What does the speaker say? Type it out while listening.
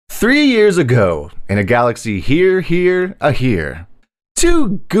3 years ago, in a galaxy here, two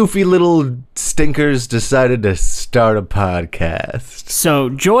goofy little stinkers decided to start a podcast. So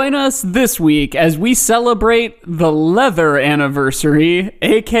join us this week as we celebrate the Leather Anniversary,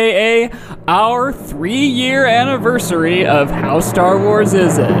 aka our 3-year anniversary of How Star Wars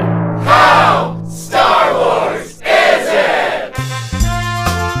Is It? How Star Wars Is It?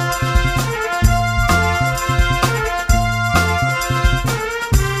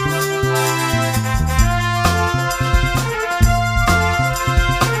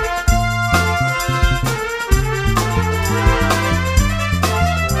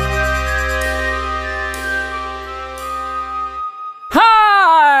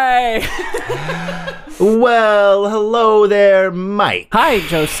 Hi! Well, hello there, Mike. Hi,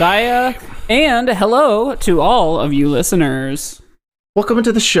 Josiah. And hello to all of you listeners. Welcome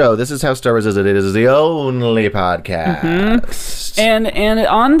to the show. This is How Star Wars Is It. It is the only podcast. And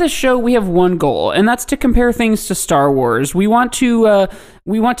on the show we have one goal, and that's to compare things to Star Wars. We want to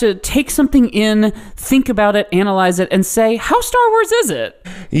take something in, think about it, analyze it, and say, how Star Wars is it?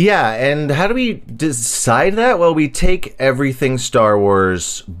 Yeah, and how do we decide that? Well, we take everything Star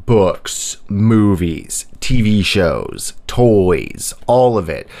Wars, books, movies, TV shows, toys, all of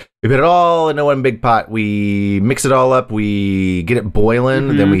it. We put it all into one big pot. We mix it all up. We get it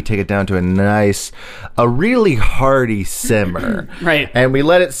boiling. Then we take it down to a really hearty simmer. Right. And we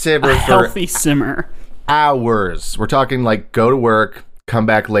let it simmer A for healthy simmer. hours. We're talking like go to work, come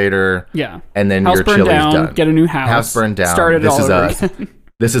back later. Yeah. And then House your burned chili's down, done. get a new house. House burned down. Start it This all is over us. again.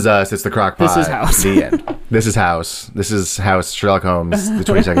 This is us. It's the crock pot. This is House. The end. This is House. This is House Sherlock Holmes, the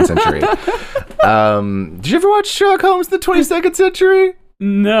 22nd century. Did you ever watch Sherlock Holmes, the 22nd century?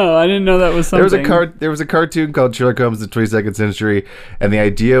 No, I didn't know that was something. There was a cartoon called Sherlock Holmes, the 22nd century, and the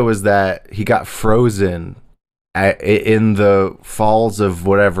idea was that he got frozen in the falls of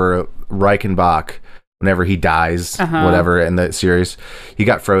whatever Reichenbach. Whenever he dies, whatever in the series, he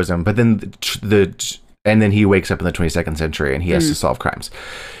got frozen. But then and then he wakes up in the 22nd century and he has to solve crimes.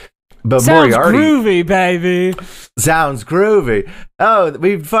 But Sounds Moriarty groovy, baby. sounds groovy. Oh,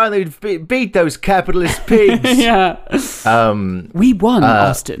 we finally beat those capitalist pigs. Yeah. We won,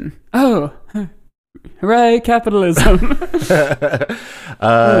 Austin. Oh, hooray, capitalism.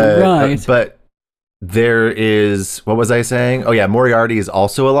 Right. But there is, what was I saying? Oh yeah, Moriarty is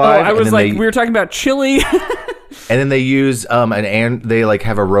also alive. I was like, we were talking about chili. And then they use they like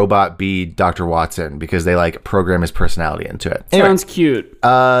have a robot be Dr. Watson because they like program his personality into it. Anyway, Sounds cute.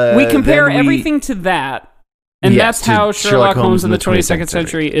 We compare everything to that, and Yes, that's to how Sherlock Holmes in the 22nd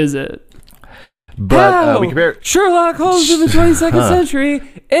century is it. But we compare Sherlock Holmes in the 22nd century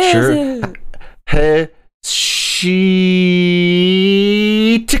is it.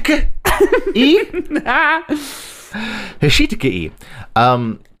 Heshitake.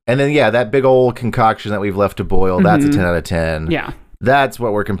 And then that big old concoction that we've left to boil, that's a 10 out of 10. Yeah. That's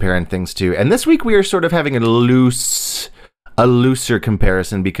what we're comparing things to. And this week we are sort of having a looser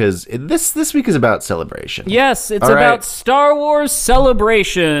comparison because this week is about celebration. Yes, it's All about right. Star Wars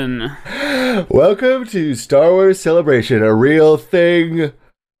Celebration. Welcome to Star Wars Celebration, a real thing.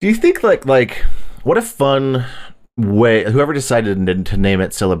 Do you think like what a fun way, whoever decided to name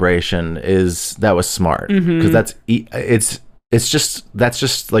it Celebration that was smart, because that's just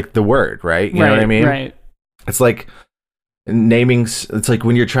like the word, right? You know what I mean? Right. It's like naming. It's like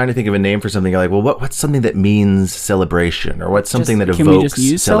when you're trying to think of a name for something, you're like, well, what's something that means celebration, or what's something that can we evokes just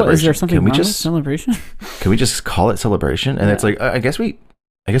use celebration? Is there something can we wrong with just celebration? Can we just call it celebration? And it's like, I guess we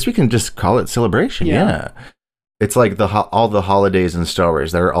can just call it celebration. Yeah. It's like all the holidays in Star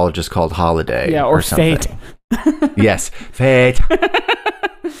Wars, they're all just called holiday. Yeah, or something. fate. Yes, fate.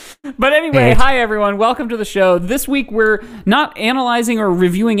 But anyway, hi everyone, welcome to the show. This week we're not analyzing or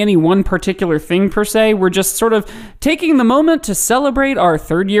reviewing any one particular thing per se. We're just sort of taking the moment to celebrate our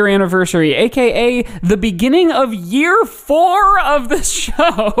 3rd year anniversary, aka the beginning of year 4 of this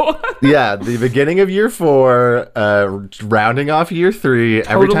show. Yeah, the beginning of year 4, rounding off year 3.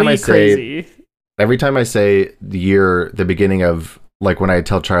 Totally crazy. Every time I say the beginning of, like when I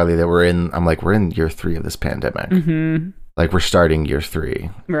tell Charlie that we're in year 3 of this pandemic. Mm-hmm. Like we're starting year 3.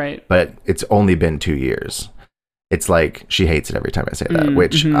 Right. But it's only been 2 years. It's like she hates it every time I say that,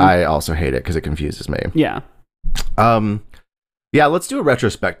 which I also hate it because it confuses me. Yeah. Yeah, let's do a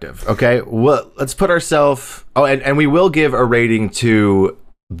retrospective, okay? Well, let's put ourselves... Oh, and we will give a rating to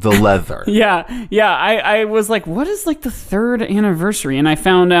the leather. Yeah. I was like, what is like the 3rd anniversary? And I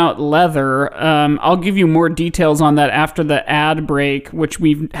found out leather. I'll give you more details on that after the ad break, which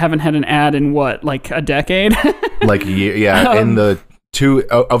we haven't had an ad in what, like a decade? Like, yeah, in the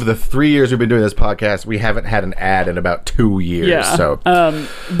of the 3 years we've been doing this podcast, we haven't had an ad in about 2 years. Yeah. So,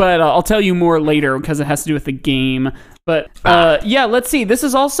 but I'll tell you more later because it has to do with the game. But yeah, let's see. This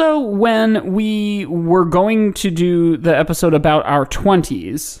is also when we were going to do the episode about our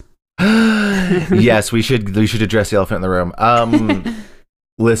 20s. Yes, we should address the elephant in the room.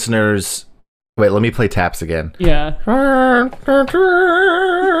 Listeners, wait, let me play taps again. Yeah.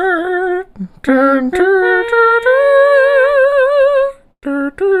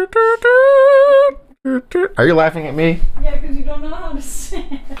 Are you laughing at me? Yeah, because you don't know how to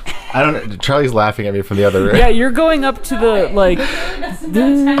sing. I don't. Charlie's laughing at me from the other room. Yeah, you're going up to the like.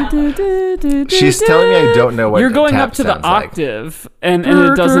 She's telling me I don't know what. You're going tap up to the sounds like. octave, and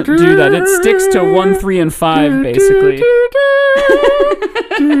it doesn't do that. It sticks to 1, 3, and 5 basically.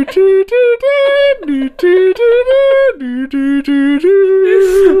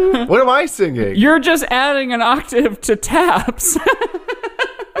 What am I singing? You're just adding an octave to taps.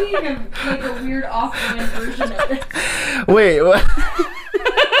 Being like a weird off-brand version of it. Wait, what?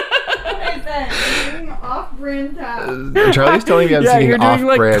 I said, doing off-brand tap. Charlie's telling me I'm Yeah, singing you're doing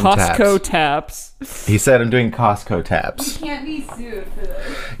like off-brand Costco taps. taps. He said I'm doing Costco taps. You can't be sued for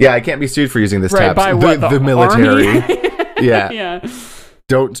this. Yeah, I can't be sued for using this Right, taps. by what, the military. army? Yeah. Yeah.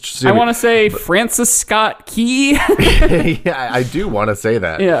 Don't sue I me. want to say Francis Scott Key. Yeah, I do want to say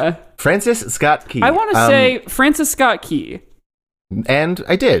that. Yeah. Francis Scott Key. I want to say Francis Scott Key. And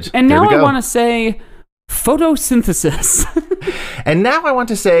I did. And There now we I go. want to say photosynthesis. And now I want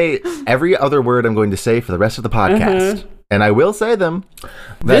to say every other word I'm going to say for the rest of the podcast. And I will say them. That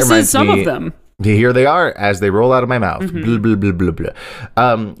This reminds is some me- of them. Here they are as they roll out of my mouth. Blah, blah, blah, blah,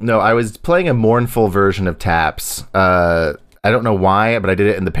 blah. No, I was playing a mournful version of Taps. I don't know why, but I did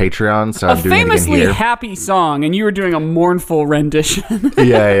it in the Patreon, so A I'm doing it again famously here. happy song, and you were doing a mournful rendition.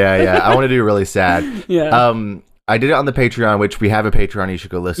 Yeah. I want to do really sad. Yeah. I did it on the Patreon, which we have a Patreon you should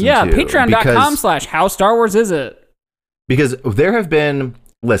go listen Yeah, to. patreon.com/How Star Wars Is It? Because there have been,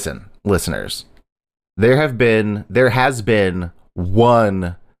 listeners, there has been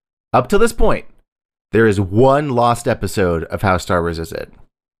one, up to this point, there is one lost episode of How Star Wars Is It?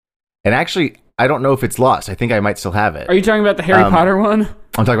 And actually, I don't know if it's lost. I think I might still have it. Are you talking about the Harry Potter one?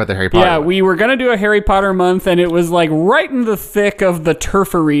 I'm talking about the Harry Potter Yeah, one. we were going to do a Harry Potter month, and it was like right in the thick of the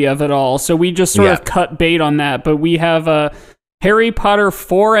turfery of it all. So we just sort of cut bait on that. But we have Harry Potter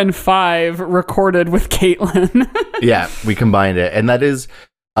 4 and 5 recorded with Caitlin. Yeah, we combined it. And that is,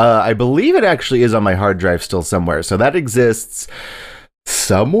 I believe it actually is on my hard drive still somewhere. So that exists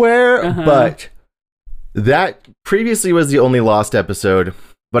somewhere. But that previously was the only lost episode.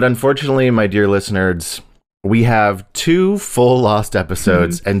 But unfortunately, my dear listeners, we have 2 full lost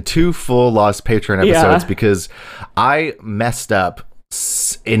episodes and 2 full lost Patreon episodes because I messed up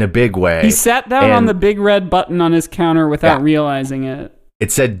in a big way. He sat down And on the big red button on his counter without realizing it.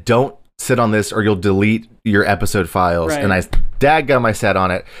 it said, "Don't sit on this or you'll delete your episode files." Right. And I dadgum, I sat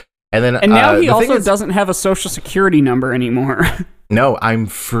on it. And then And now he the thing also is- doesn't have a social security number anymore. No, I'm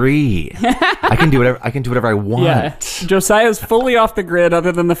free. I can do whatever I want. Yeah. Josiah's fully off the grid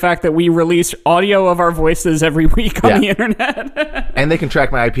other than the fact that we release audio of our voices every week on the internet. And they can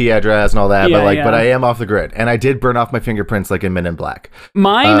track my IP address and all that, Yeah, but yeah. I am off the grid. And I did burn off my fingerprints like in Men in Black.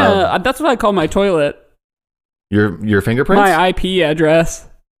 Mine, that's what I call my toilet. Your fingerprints? My IP address.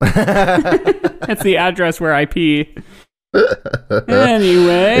 That's the address where I pee.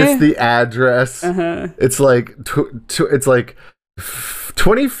 Anyway. It's the address. It's like it's like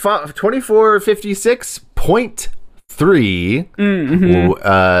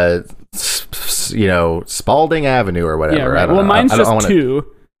 2456.3 Spalding Avenue or whatever. Yeah, right. I don't Well, know. mine's I don't just wanna- 2.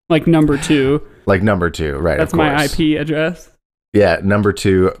 Like number 2. Like number 2, right? That's of my course. IP address. Yeah, number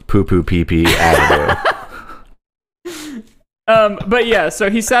 2 poo poo pee pee Avenue. But yeah, so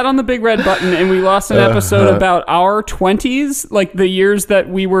he sat on the big red button and we lost an episode about our 20s, like the years that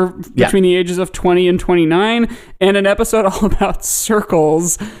we were between the ages of 20 and 29, and an episode all about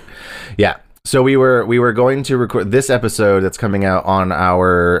circles. Yeah. So we were going to record this episode that's coming out on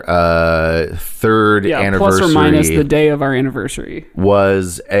our 3rd anniversary. Plus or minus the day of our anniversary.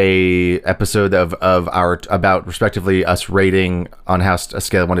 Was a episode of our about respectively us rating on a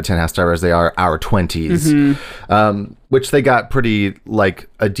scale of 1 to 10 how Star Wars they are our 20s, which they got pretty like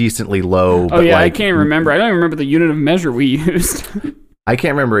a decently low. Oh yeah, I can't remember. I don't even remember the unit of measure we used. I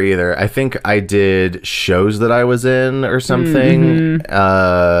can't remember either. I think I did shows that I was in or something.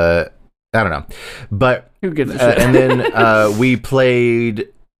 I don't know, but who gives a shit? And then we played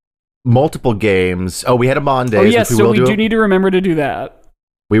multiple games. Oh, we had a Mondays. Oh yes, so we do need to remember to do that.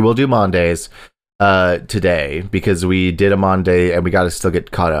 We will do Mondays. today because we did a Monday and we got to still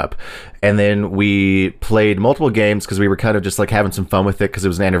get caught up. And then we played multiple games because we were kind of just like having some fun with it because it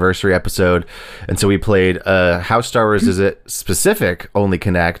was an anniversary episode. And so we played How Star Wars Is It Specific Only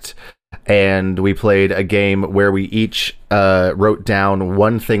Connect. And we played a game where we each wrote down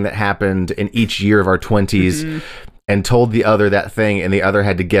one thing that happened in each year of our 20s and told the other that thing, and the other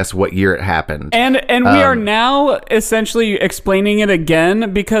had to guess what year it happened. And we are now essentially explaining it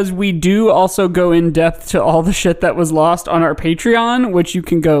again because we do also go in depth to all the shit that was lost on our Patreon, which you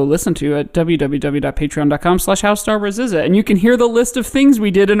can go listen to at www.patreon.com/howstarwarsisit, and you can hear the list of things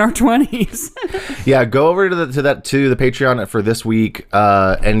we did in our 20s. Yeah, go over to the Patreon for this week,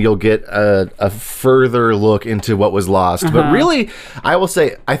 and you'll get a further look into what was lost. But really, I will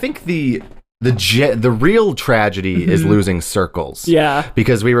say, I think the real tragedy is losing Circles. Yeah.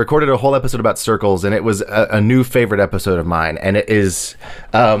 Because we recorded a whole episode about Circles, and it was a new favorite episode of mine, and it is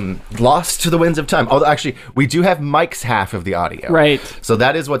lost to the winds of time. Although, actually, we do have Mike's half of the audio. Right. So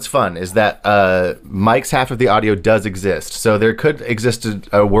that is what's fun, is that Mike's half of the audio does exist. So there could exist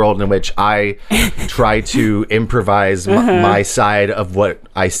a world in which I try to improvise my side of what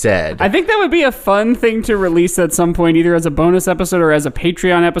I said. I think that would be a fun thing to release at some point, either as a bonus episode or as a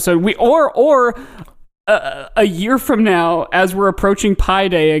Patreon episode. Or a year from now, as we're approaching Pi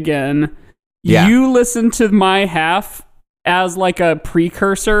Day again, you listen to my half as like a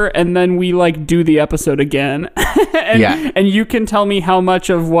precursor, and then we like do the episode again. And you can tell me how much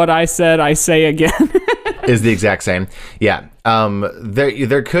of what I said I say again. Is the exact same. Yeah.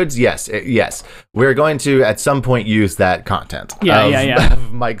 There could, yes. We're going to at some point use that content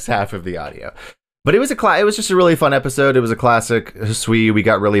of Mike's half of the audio. But it was it was just a really fun episode. It was a classic. We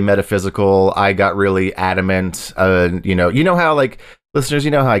got really metaphysical. I got really adamant. You know how, like, listeners,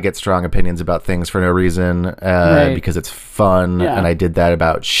 you know how I get strong opinions about things for no reason because it's fun, and I did that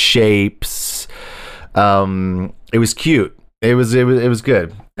about shapes. It was cute. It was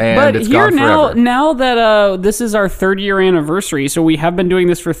good. And but it's here gone forever. now that this is our 3rd year anniversary, so we have been doing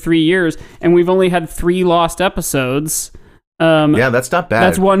this for 3 years, and we've only had 3 lost episodes. That's not bad.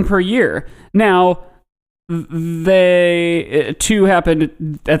 That's 1 per year. Now, 2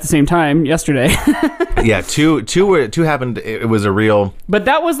 happened at the same time yesterday. Yeah, two happened. It was a real. But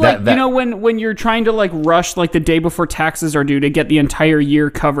that was like when you're trying to like rush like the day before taxes are due to get the entire year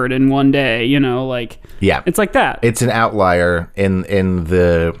covered in one day. It's like that. It's an outlier in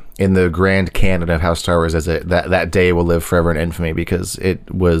the grand canon of how Star Wars is. That day will live forever in infamy because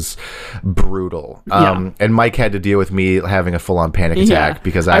it was brutal. And Mike had to deal with me having a full-on panic attack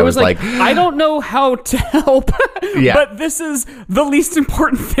because I was like, I don't know how to help, but this is the least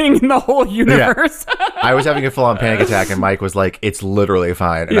important thing in the whole universe. Yeah. I was having a full-on panic attack, and Mike was like, it's literally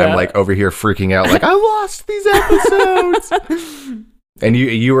fine. And I'm like over here freaking out, like, I lost these episodes. And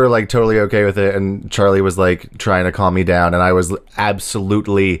you were like totally okay with it, and Charlie was like trying to calm me down, and I was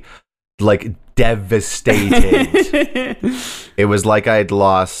absolutely like devastated. It was like I'd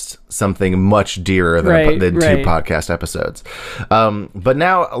lost something much dearer than 2 podcast episodes. But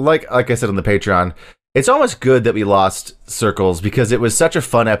now, like I said on the Patreon, it's almost good that we lost Circles because it was such a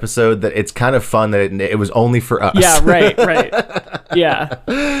fun episode that it's kind of fun that it was only for us. Yeah, right. Yeah.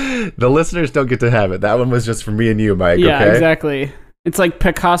 The listeners don't get to have it. That one was just for me and you, Mike. Yeah, okay? Exactly. It's like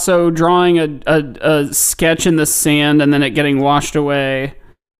Picasso drawing a sketch in the sand and then it getting washed away.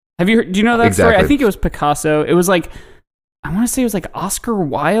 Do you know that story? I think it was Picasso. It was like, I want to say it was like Oscar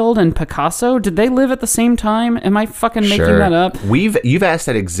Wilde and Picasso. Did they live at the same time? Am I fucking making that up? You've asked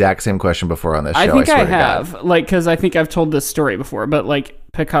that exact same question before on this show. I think I have. Like, because I think I've told this story before. But like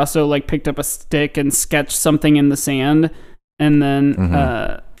Picasso like picked up a stick and sketched something in the sand, and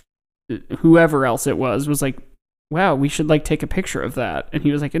then whoever else it was like, wow, we should like take a picture of that. And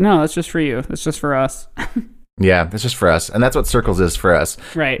he was like, no, that's just for you. That's just for us. Yeah, that's just for us. And that's what Circles is for us.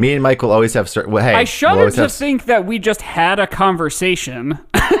 Right. Me and Mike will always have... I shudder to think that we just had a conversation.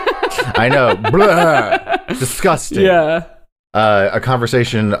 I know. Blah. Disgusting. Yeah. A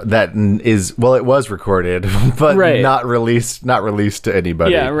conversation that is... Well, it was recorded, but not released to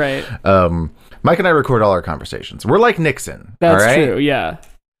anybody. Yeah, right. Mike and I record all our conversations. We're like Nixon. That's all right? true, yeah.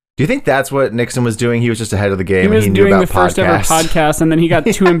 Do you think that's what Nixon was doing? He was just ahead of the game. He was and he knew doing about the first ever podcast, and then he got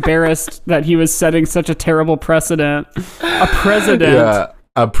too embarrassed that he was setting such a terrible precedent. A president. Yeah,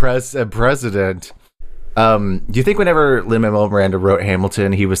 a president. Do you think whenever Lin-Manuel Miranda wrote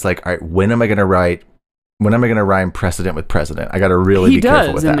Hamilton, he was like, all right, when am I going to rhyme precedent with president? I got to really be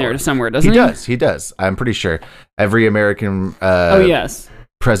careful with that. He does in there somewhere, doesn't he? He does. I'm pretty sure. Every American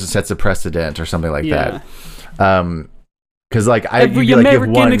president sets a precedent or something like that. Because every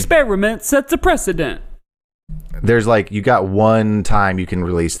American experiment sets a precedent. there's like, you got one time you can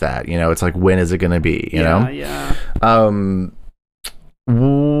release that, you know, it's like, when is it going to be, you know? Yeah.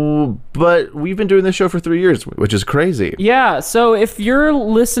 But we've been doing this show for 3 years, which is crazy. Yeah, so if you're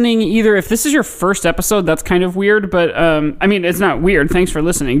listening, either if this is your first episode, that's kind of weird, but I mean, it's not weird, thanks for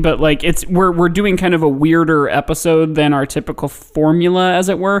listening, but like we're doing kind of a weirder episode than our typical formula, as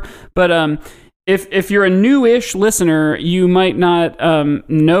it were. But if you're a new-ish listener, you might not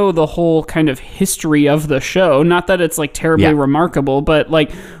know the whole kind of history of the show. Not that it's like terribly remarkable, but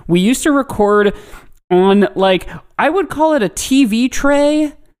like we used to record on, like, I would call it a TV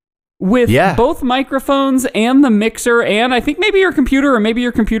tray with both microphones and the mixer, and I think maybe your computer, or maybe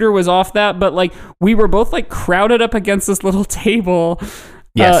your computer was off that, but like we were both like crowded up against this little table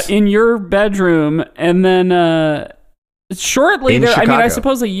in your bedroom, and then shortly there, Chicago. I mean, I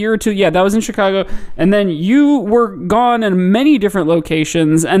suppose a year or two, that was in Chicago, and then you were gone in many different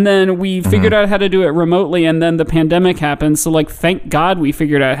locations, and then we figured out how to do it remotely, and then the pandemic happened, so like thank God we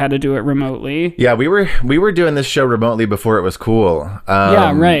figured out how to do it remotely. Yeah, we were doing this show remotely before it was cool.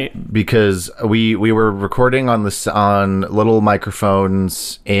 Yeah, right. Because we were recording on little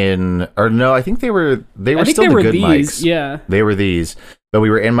microphones I think they were still the good mics. Yeah. They were these. But we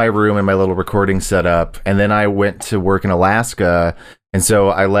were in my room in my little recording setup, and then I went to work in Alaska, and so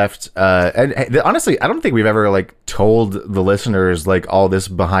I left. And honestly, I don't think we've ever like told the listeners like all this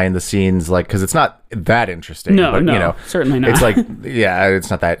behind the scenes, like, because it's not that interesting. No, but, no, you know, certainly not. It's like, it's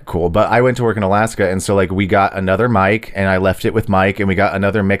not that cool. But I went to work in Alaska, and so like we got another mic, and I left it with Mike, and we got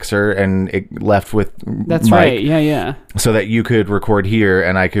another mixer, and it left with That's Mike, right. Yeah. so that you could record here,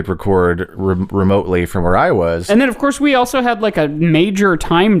 and I could record remotely from where I was. And then, of course, we also had like a major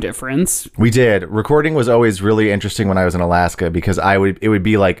time difference. We did. Recording was always really interesting when I was in Alaska, because it would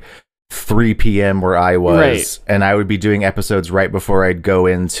be like 3 p.m. where I was, right, and I would be doing episodes right before I'd go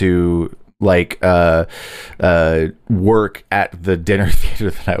into like work at the dinner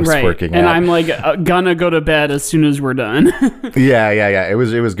theater that I was working at. And I'm like gonna go to bed as soon as we're done. Yeah. It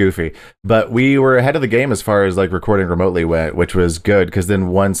was goofy, but we were ahead of the game as far as like recording remotely went, which was good, because then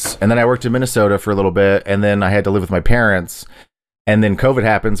I worked in Minnesota for a little bit, and then I had to live with my parents. And then COVID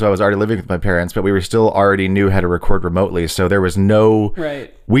happened, so I was already living with my parents, but we were still already knew how to record remotely. So there was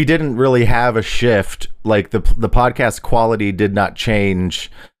we didn't really have a shift. Like the podcast quality did not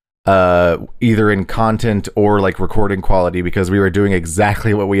change either in content or like recording quality, because we were doing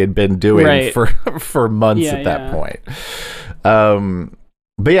exactly what we had been doing for months at that point.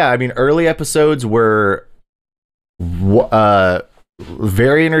 But yeah, I mean, early episodes were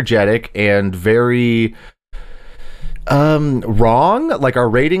very energetic and very wrong. Like our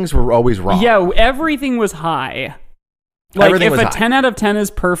ratings were always wrong. Yeah, everything was high. Like everything if a 10 out of 10 is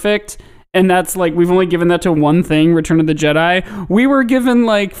perfect, and that's like, we've only given that to one thing, Return of the Jedi, we were given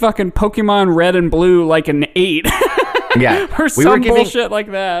like fucking Pokemon Red and Blue like an 8. Yeah. Or some bullshit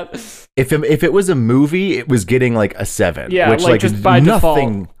like that. If it was a movie, it was getting like a 7. Yeah, which like just by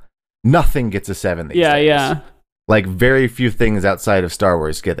default. Nothing gets a 7 these days. Yeah. Like very few things outside of Star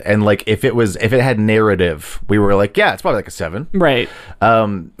Wars get, and like if it had narrative, we were like, yeah, it's probably like a 7. Right.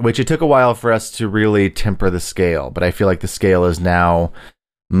 Which it took a while for us to really temper the scale, but I feel like the scale is now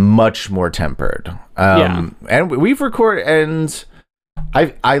much more tempered. And we've recorded, and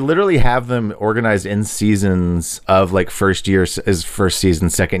I literally have them organized in seasons of like first year is first season,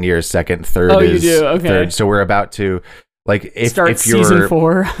 second year is second, third is you do? Okay. Third. So we're about to like if you're season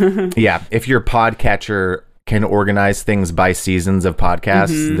 4. Yeah, if your podcatcher can organize things by seasons of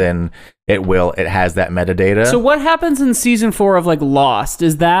podcasts, then it has that metadata. So what happens in season 4 of like Lost?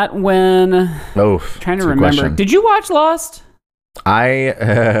 Is that when trying to remember. Question. Did you watch Lost?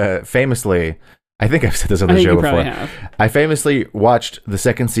 I famously, I think I've said this on the show before. I famously watched the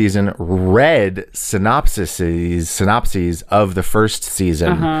second season, read synopses of the first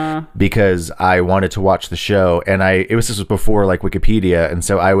season because I wanted to watch the show, and this was before like Wikipedia, and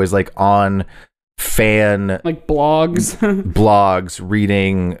so I was like on fan like blogs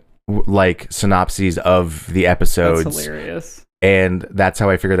reading like synopses of the episodes. That's hilarious. And that's how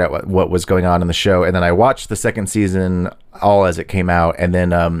I figured out what was going on in the show. And then I watched the second season all as it came out, and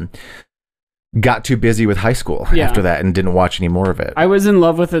then got too busy with high school after that and didn't watch any more of it. I was in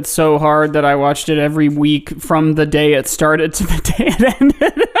love with it so hard that I watched it every week from the day it started to the day it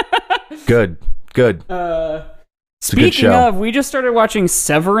ended. Good. Speaking of, we just started watching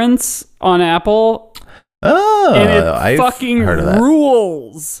Severance on Apple. Oh, and it fucking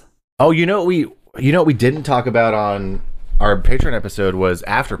rules. Oh, you know what we didn't talk about our Patreon episode was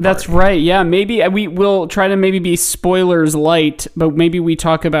After Party. That's right. Yeah, maybe we will try to maybe be spoilers light, but maybe we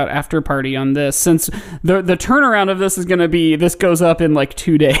talk about After Party on this, since the turnaround of this is going to be, this goes up in like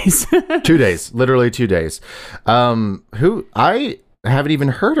 2 days. 2 days, literally 2 days. Who I haven't even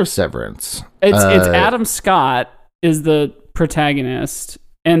heard of Severance. It's Adam Scott is the protagonist,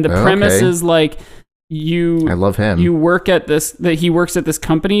 and the premise is like I love him. You work at he works at this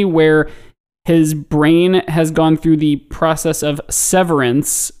company where his brain has gone through the process of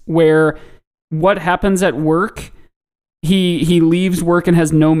severance, where what happens at work, he leaves work and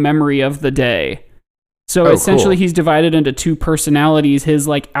has no memory of the day. So essentially he's divided into two personalities, his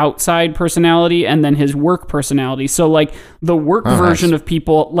like outside personality and then his work personality. So like the work version of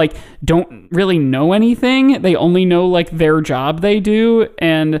people like don't really know anything. They only know like their job they do,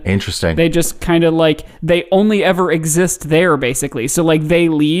 and interesting. They just kind of like, they only ever exist there basically. So like they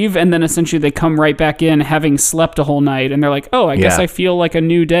leave and then essentially they come right back in having slept a whole night, and they're like, oh, I guess I feel like a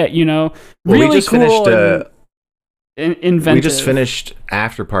new day, you know? Well, really we just cool finished inventive. We just finished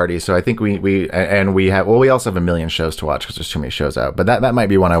After Party, so I think we also have a million shows to watch because there's too many shows out. But that might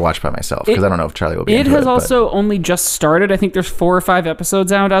be one I watch by myself because I don't know if Charlie will be. It has also only just started. I think there's 4 or 5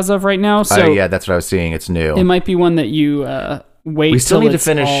 episodes out as of right now. So yeah, that's what I was seeing. It's new. It might be one that you wait. We still till need it's to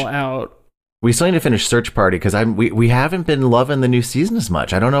finish all out. We still need to finish Search Party because we haven't been loving the new season as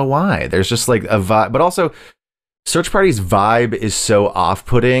much. I don't know why. There's just like a vibe, but also Search Party's vibe is so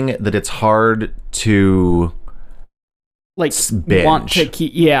off-putting that it's hard to like binge. Want to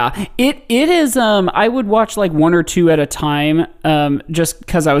keep. Yeah, it is. I would watch like 1 or 2 at a time, just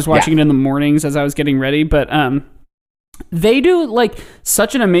because I was watching it in the mornings as I was getting ready. But they do like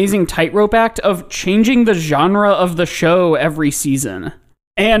such an amazing tightrope act of changing the genre of the show every season,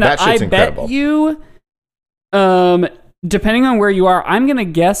 and I bet you, depending on where you are, I'm gonna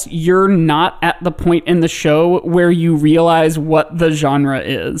guess you're not at the point in the show where you realize what the genre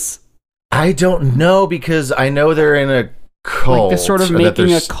is. I don't know, because I know they're in a cult. Like they're sort of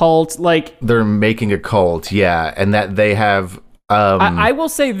making a cult. Like they're making a cult, yeah, and that they have. I will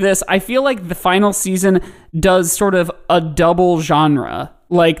say this: I feel like the final season does sort of a double genre.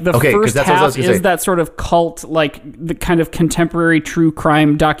 Like the first half is that sort of cult, like the kind of contemporary true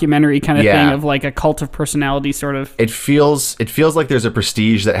crime documentary kind of thing of like a cult of personality sort of. It feels like there's a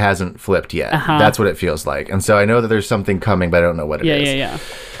Prestige that hasn't flipped yet. That's what it feels like. And so I know that there's something coming, but I don't know what it is. Yeah.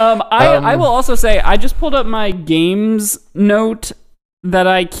 I will also say, I just pulled up my games note that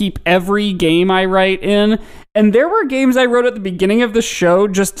I keep every game I write in, and there were games I wrote at the beginning of the show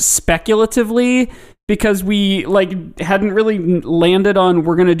just speculatively, because we like hadn't really landed on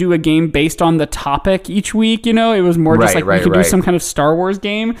we're going to do a game based on the topic each week, you know? It was more just like we could do some kind of Star Wars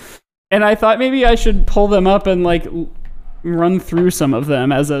game. And I thought maybe I should pull them up and like run through some of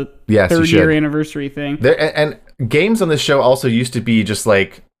them as a 3rd year anniversary thing. And games on this show also used to be just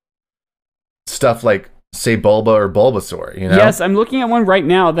like stuff like, say, Bulba or Bulbasaur, you know? Yes, I'm looking at one right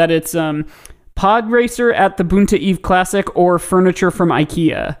now that it's Pod Racer at the Bunta Eve Classic or Furniture from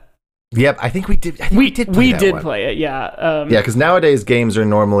IKEA. Yep, I think we did. We did play it. Yeah. Yeah, because nowadays games are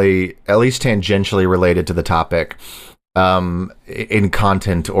normally at least tangentially related to the topic, in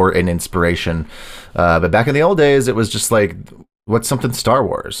content or in inspiration. But back in the old days, it was just like, what's something Star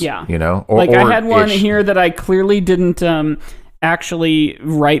Wars? Yeah, you know. I had one here that I clearly didn't actually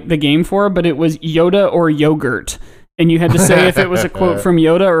write the game for, but it was Yoda or Yogurt. And you had to say if it was a quote from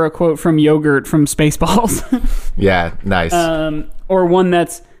Yoda or a quote from Yogurt from Spaceballs. Yeah, nice. Or one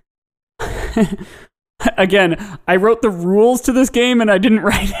that's... Again, I wrote the rules to this game and I didn't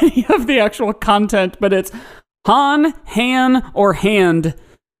write any of the actual content, but it's Han, Han, or Hand.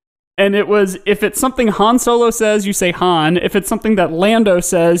 And it was, if it's something Han Solo says, you say Han. If it's something that Lando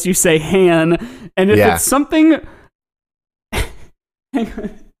says, you say Han. And if it's something... If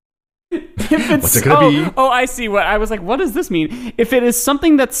it's, what's it gonna be? Oh, I see. What I was like, what does this mean? If it is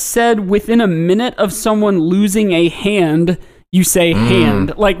something that's said within a minute of someone losing a hand, you say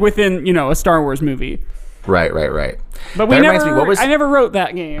hand, like within, you know, a Star Wars movie. Right. But I never wrote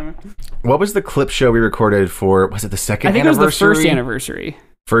that game. What was the clip show we recorded for? Was it the second anniversary? I think it was the first anniversary.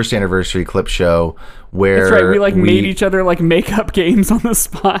 First anniversary clip show where that's right. We like made each other like make up games on the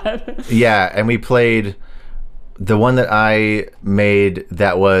spot. Yeah, and we played the one that I made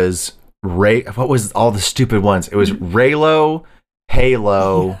that was what was all the stupid ones? It was Raylo,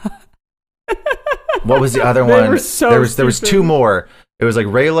 Halo. What was the other one? There was 2 more. It was like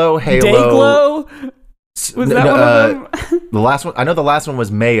Raylo, Halo. Dayglow? Was that one of them? The last one, I know the last one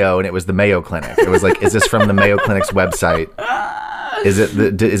was Mayo, and it was the Mayo Clinic. It was like, is this from the Mayo Clinic's website? Is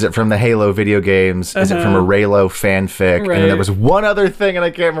it from the Halo video games? Is it from a Raylo fanfic? Right. And then there was one other thing, and I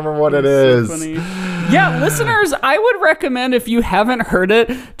can't remember what it is. So funny. Yeah, listeners, I would recommend, if you haven't heard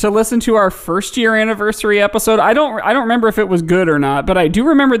it, to listen to our first year anniversary episode. I don't remember if it was good or not, but I do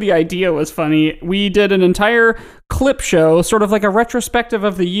remember the idea was funny. We did an entire clip show, sort of like a retrospective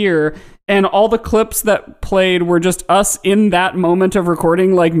of the year, and all the clips that played were just us in that moment of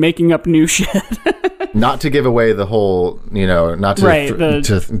recording, like making up new shit. Not to give away the whole, not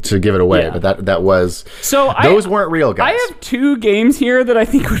to to give it away, but that was. So those weren't real, guys. I have 2 games here that I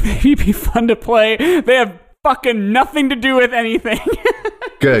think would maybe be fun to play. They have fucking nothing to do with anything.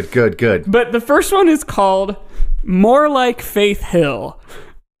 Good. But the first one is called More Like Faith Hill.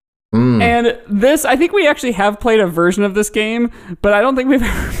 And this, I think we actually have played a version of this game, but I don't think we've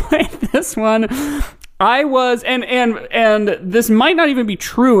ever played this one. I was, and this might not even be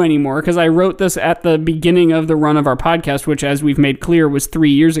true anymore, because I wrote this at the beginning of the run of our podcast, which, as we've made clear, was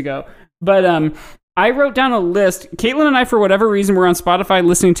 3 years ago. But I wrote down a list. Caitlin and I, for whatever reason, were on Spotify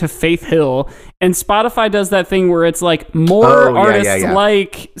listening to Faith Hill, and Spotify does that thing where it's like more artists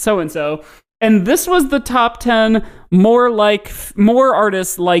like so-and-so. And this was the top 10 more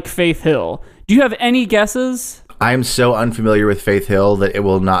artists like Faith Hill. Do you have any guesses? I'm so unfamiliar with Faith Hill that it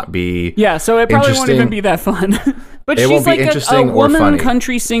will not be. Yeah, so it probably won't even be that fun. But she's like a woman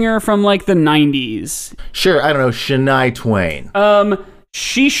country singer from like the 90s. Sure, I don't know, Shania Twain.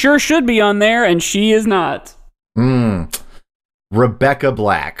 She sure should be on there, and she is not. Rebecca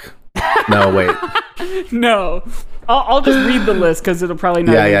Black. No, wait. No. I'll just read the list, because it'll probably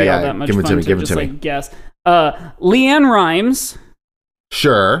not be all that much fun to just like guess. Leanne Rimes.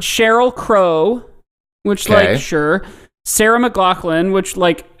 Sure. Sheryl Crow, which sure. Sarah McLachlan, which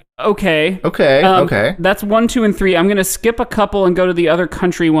okay. Okay. That's 1, 2, and 3. I'm gonna skip a couple and go to the other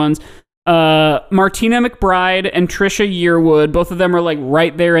country ones. Martina McBride and Trisha Yearwood, both of them are like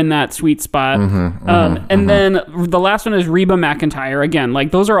right there in that sweet spot. And then the last one is Reba McEntire. Again,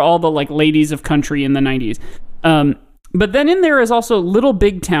 like those are all the like ladies of country in the 90s. But then in there is also Little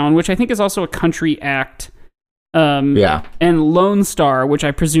Big Town, which I think is also a country act. And Lone Star, which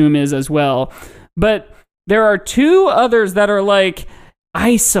I presume is as well. But there are 2 others that are like,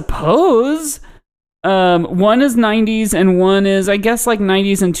 I suppose. One is 90s and one is, I guess, like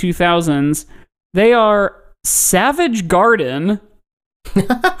 90s and 2000s. They are Savage Garden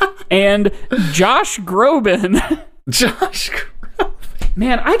and Josh Groban.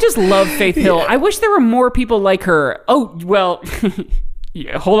 Man, I just love Faith Hill. I wish there were more people like her. Oh, well,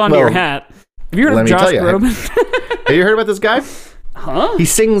 hold on to your hat. Have you heard of Josh Groban? Have you heard about this guy? Huh? He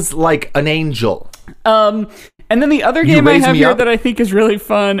sings like an angel. And then the other game I have here that I think is really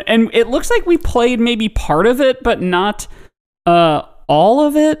fun, and it looks like we played maybe part of it, but not all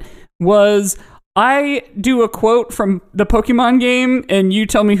of it, was I do a quote from the Pokemon game, and you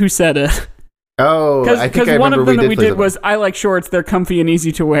tell me who said it. Oh, I think I remember one of them that we did was, I like shorts, they're comfy and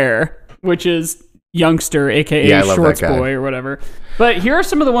easy to wear, which is Youngster, a.k.a. Shorts Boy or whatever. But here are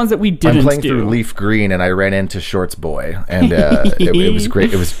some of the ones that we didn't do. I'm playing through Leaf Green, and I ran into Shorts Boy, and it was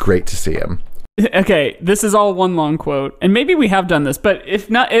great. It was great to see him. Okay, this is all one long quote, and maybe we have done this, but if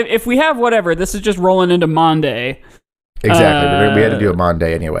not, if we have, whatever, this is just rolling into Monday. Exactly, we had to do a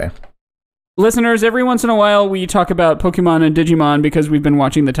Monday anyway. Listeners, every once in a while we talk about Pokemon and Digimon because we've been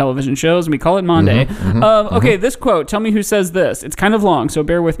watching the television shows, and we call it Monday. Okay, this quote, tell me who says this. It's kind of long, so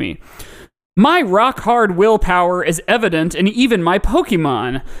bear with me. My rock-hard willpower is evident in even my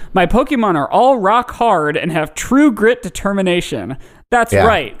Pokemon. My Pokemon are all rock-hard and have true grit determination. That's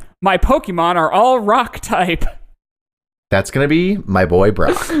right. My Pokemon are all rock-type. That's going to be my boy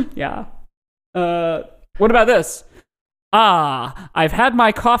Brock. Yeah. What about this? I've had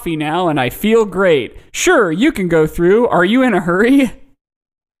my coffee now and I feel great. Sure, you can go through. Are you in a hurry?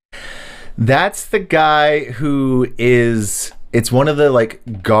 That's the guy who is... It's one of the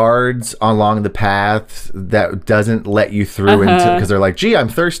like guards along the path that doesn't let you through until, because they're like, gee, I'm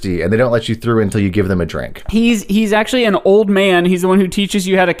thirsty, and they don't let you through until you give them a drink. He's actually an old man. He's the one who teaches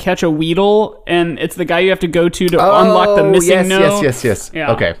you how to catch a Weedle, and it's the guy you have to go to unlock the missing note. Yes.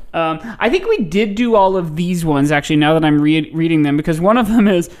 Yeah. Okay. I think we did do all of these ones actually. Now that I'm reading them, because one of them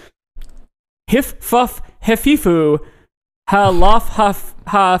is Hif Fuff Hefifu Ha Lof Haf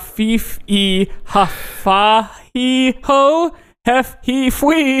Hafif E Hafahi Ho Hef He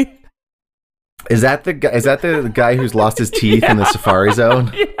Fui. Is that the guy who's lost his teeth in the Safari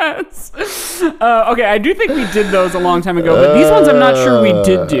Zone? Yes. Okay, I do think we did those a long time ago, but these ones I'm not sure we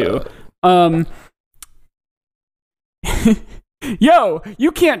did do. Yo,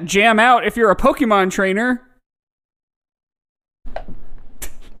 you can't jam out if you're a Pokemon trainer.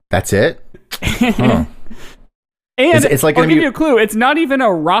 That's it? Huh. And it's like I'll give you a clue. It's not even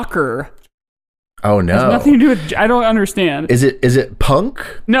a rocker. Oh no! It has nothing to do with. I don't understand. Is it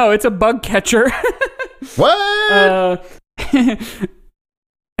punk? No, it's a bug catcher. What?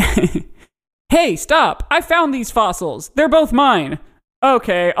 Hey, stop! I found these fossils. They're both mine.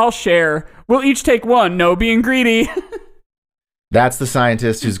 Okay, I'll share. We'll each take one. No being greedy. That's the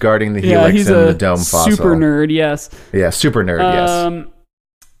scientist who's guarding the helix and the dome fossil. Super nerd, yes. Yeah, super nerd, yes.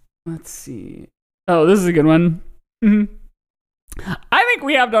 Let's see. Oh, this is a good one. Mm-hmm. I think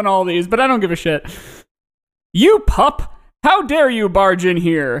we have done all these, but I don't give a shit. You pup! How dare you barge in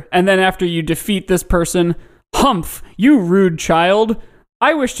here? And then after you defeat this person, humph! You rude child!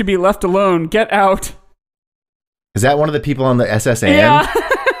 I wish to be left alone. Get out. Is that one of the people on the SS Anne?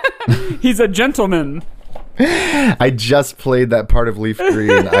 Yeah. He's a gentleman. I just played that part of Leaf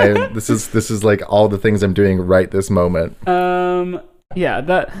Green. This is like all the things I'm doing right this moment. Yeah,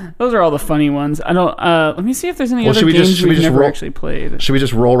 those are all the funny ones. I don't. Let me see if there's any other games we've never actually played. Should we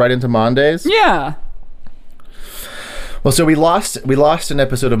just roll right into Mondays? Yeah. Well, so we lost an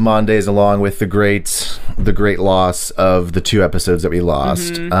episode of Mondays along with the great loss of the 2 episodes that we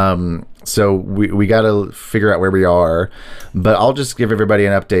lost. Mm-hmm. So we got to figure out where we are, but I'll just give everybody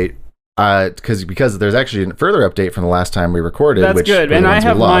an update. Because there's actually a further update from the last time we recorded. That's good, and I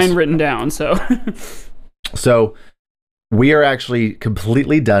have mine written down. So we are actually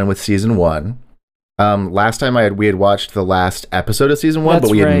completely done with season 1. Last time we had watched the last episode of season 1, but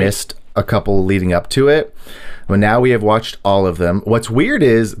we had missed a couple leading up to it. But now we have watched all of them. What's weird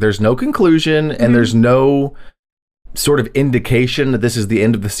is there's no conclusion and there's no sort of indication that this is the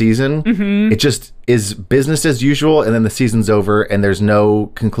end of the season. It just is business as usual, and then the season's over and there's no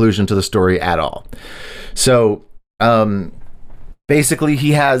conclusion to the story at all. So basically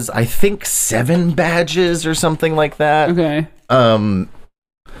he has, I think, 7 badges or something like that. Okay.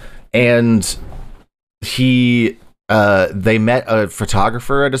 And he they met a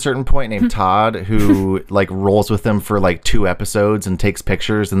photographer at a certain point named Todd who like rolls with them for like 2 episodes and takes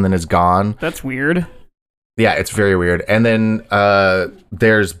pictures and then is gone. That's weird. Yeah, it's very weird. And then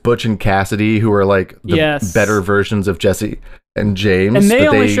there's Butch and Cassidy, who are like the better versions of Jesse and James. And they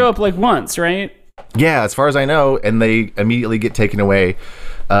only show up like once, right? Yeah, as far as I know. And they immediately get taken away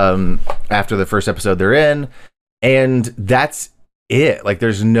after the first episode they're in. And that's it. Like,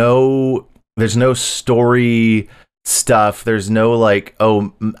 there's no story stuff. There's no like,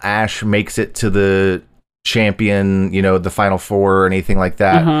 oh, Ash makes it to the champion, the final 4 or anything like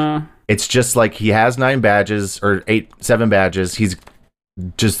that. Uh-huh. It's just like he has 9 badges or 7 badges. He's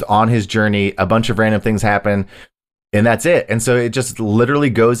just on his journey. A bunch of random things happen, and that's it. And so it just literally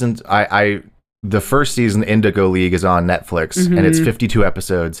goes into the first season, Indigo League, is on Netflix, and it's 52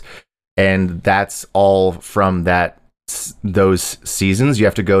 episodes, and that's all from those seasons. You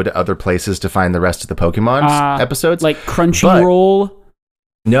have to go to other places to find the rest of the Pokemon episodes, like Crunchyroll.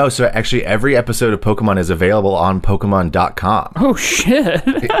 No, so actually every episode of Pokemon is available on Pokemon.com. Oh, shit.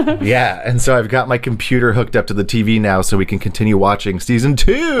 Yeah, and so I've got my computer hooked up to the TV now so we can continue watching season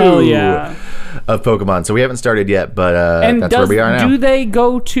 2 of Pokemon. So we haven't started yet, but that's where we are now. Do they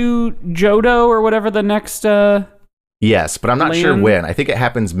go to Johto or whatever the next... Yes, but I'm not sure when. I think it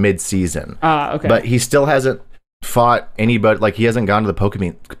happens mid-season. Okay. But he still hasn't fought anybody. Like, he hasn't gone to the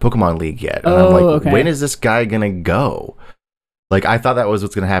Pokemon League yet. And I'm like, when is this guy going to go? Like, I thought that was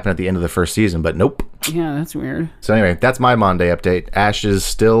what's going to happen at the end of the first season, but nope. Yeah, that's weird. So anyway, that's my Monday update. Ash is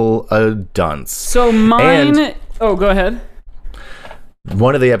still a dunce. So mine... go ahead.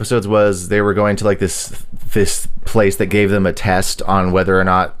 One of the episodes was they were going to like this place that gave them a test on whether or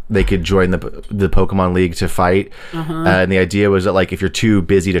not they could join the Pokemon League to fight. And the idea was that like if you're too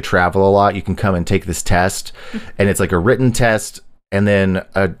busy to travel a lot, you can come and take this test. And it's like a written test and then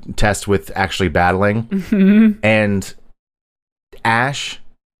a test with actually battling. And Ash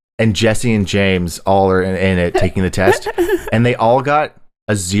and Jesse and James all are in it taking the test, and they all got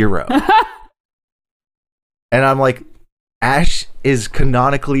a 0. And I'm like, Ash is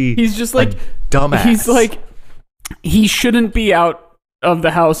canonically he's just like dumbass. He's like, he shouldn't be out of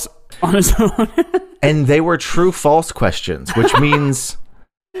the house on his own. And they were true false questions, which means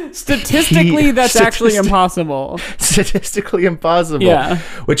statistically that's actually impossible. Statistically impossible. Yeah.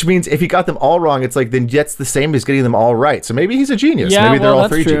 Which means if he got them all wrong, it's like then that's the same as getting them all right. So maybe he's a genius. Yeah, maybe they're all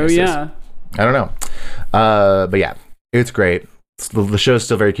 3 true, geniuses. Yeah. I don't know. But yeah, it's great. The show's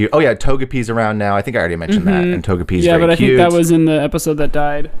still very cute. Oh yeah, Togepi's around now. I think I already mentioned that. And Togepi's very but I cute. think that was in the episode that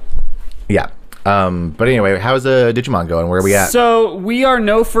died. Yeah. But anyway, how's Digimon going? Where are we at? So we are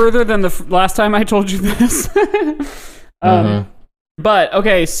no further than the last time I told you this. But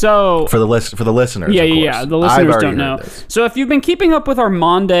okay, so for the listeners, yeah, the listeners don't know. So if you've been keeping up with our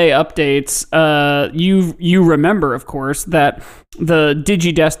Monday updates, you remember, of course, that the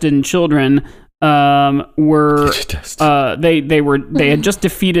Digidestined children were Digidust. they had just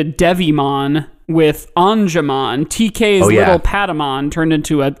defeated Devimon with Angemon, TK's little Patamon, turned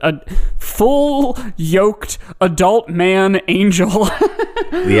into a full yoked adult man angel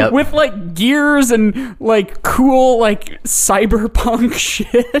with like gears and like cool like cyberpunk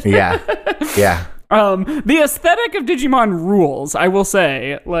shit. Yeah. The aesthetic of Digimon rules, I will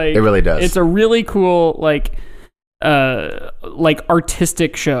say. Like, it really does. It's a really cool like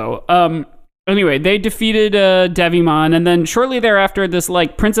artistic show. Anyway, they defeated Devimon, and then shortly thereafter, this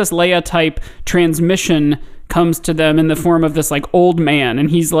like Princess Leia type transmission comes to them in the form of this like old man,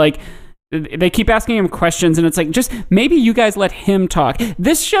 and he's like, they keep asking him questions, and it's like, just maybe you guys let him talk.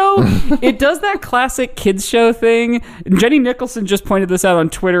 This show, it does that classic kids show thing. Jenny Nicholson just pointed this out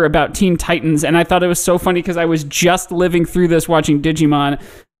on Twitter about Teen Titans, and I thought it was so funny because I was just living through this watching Digimon.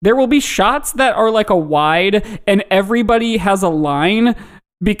 There will be shots that are like a wide, and everybody has a line.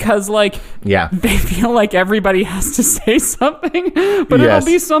 Because, like, they feel like everybody has to say something, but it'll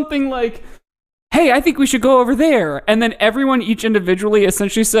be something like, hey, I think we should go over there. And then everyone, each individually,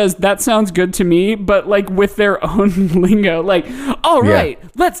 essentially says, that sounds good to me, but, like, with their own lingo. Like, all right,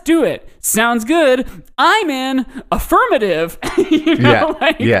 let's do it. Sounds good. I'm in. Affirmative. You know?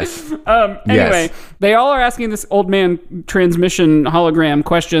 Anyway, they all are asking this old man transmission hologram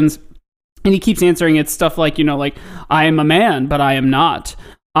questions. And he keeps answering it stuff like, you know, like, I am a man, but I am not.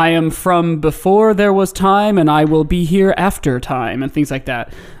 I am from before there was time, and I will be here after time, and things like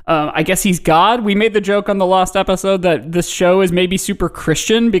that. I guess he's God. We made the joke on the Lost episode that this show is maybe super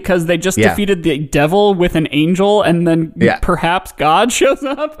Christian because they just defeated the devil with an angel, and then perhaps God shows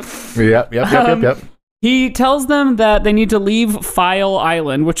up. Yep. He tells them that they need to leave File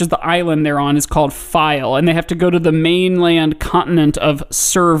Island, which is the island they're on, is called File, and they have to go to the mainland continent of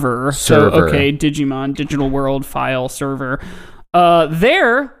Server. So, okay, Digimon, Digital World, File, Server.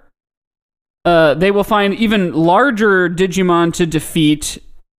 There, they will find even larger Digimon to defeat,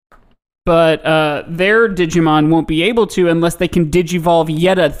 but their Digimon won't be able to unless they can Digivolve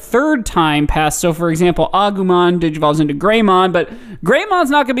yet a third time past. So, for example, Agumon Digivolves into Greymon, but Greymon's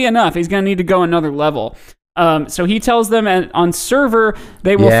not going to be enough. He's going to need to go another level. So he tells them on Server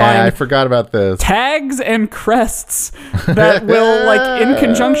they will find I forgot about this. Tags and crests that will, like, in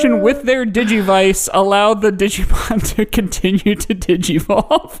conjunction with their Digivice, allow the Digimon to continue to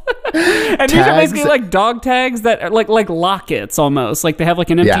Digivolve. And these are basically like dog tags that are like lockets almost. Like they have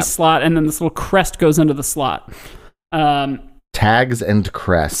like an empty slot, and then this little crest goes into the slot. Tags and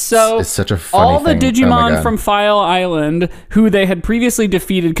crests. So is such a funny all the thing. Digimon from File Island, who they had previously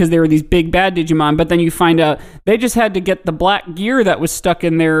defeated because they were these big bad Digimon, but then you find out they just had to get the black gear that was stuck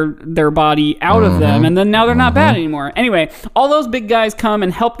in their body out of them, and then now they're not bad anymore. Anyway, all those big guys come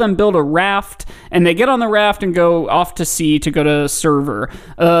and help them build a raft, and they get on the raft and go off to sea to go to Server.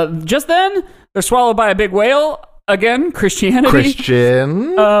 Just then, they're swallowed by a big whale. Again, Christian.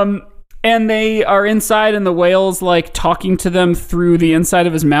 And they are inside, and the whale's like talking to them through the inside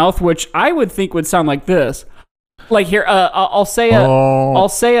of his mouth, which I would think would sound like this. Like here, I'll say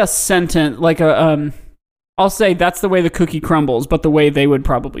a sentence, like a I'll say that's the way the cookie crumbles, but the way they would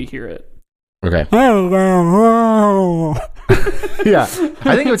probably hear it. Okay. Yeah,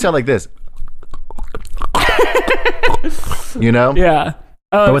 I think it would sound like this. You know? Yeah.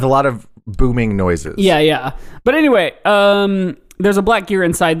 But with a lot of booming noises. Yeah. But anyway, there's a black gear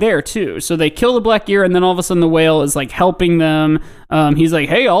inside there too. So they kill the black gear, and then all of a sudden the whale is like helping them. He's like,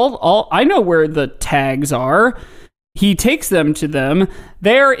 hey, I know where the tags are. He takes them to them.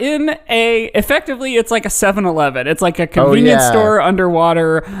 They're in effectively, it's like a 7-Eleven. It's like a convenience store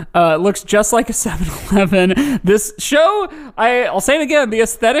underwater. Looks just like a 7-Eleven. This show, I'll say it again, the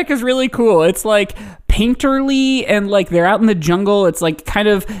aesthetic is really cool. It's like painterly, and like they're out in the jungle. It's like kind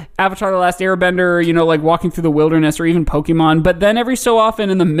of Avatar: The Last Airbender, you know, like walking through the wilderness, or even Pokemon. But then every so often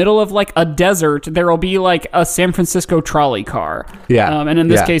in the middle of like a desert, there'll be like a San Francisco trolley car. Yeah. And in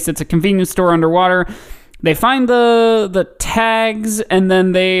this case, it's a convenience store underwater. They find the tags, and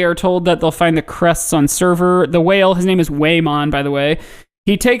then they are told that they'll find the crests on Server. The whale, his name is Waymon, by the way.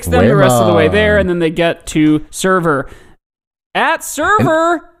 He takes them the rest of the way there, and then they get to Server. At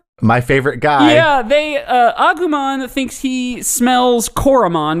Server... My favorite guy. Yeah, Agumon thinks he smells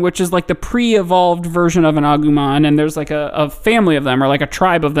Koromon, which is like the pre-evolved version of an Agumon, and there's like a family of them, or like a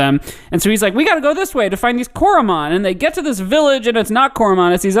tribe of them. And so he's like, we gotta go this way to find these Koromon. And they get to this village, and it's not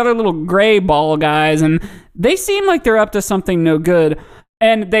Koromon, it's these other little gray ball guys, and they seem like they're up to something no good.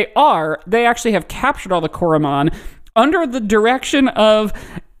 And they actually have captured all the Koromon under the direction of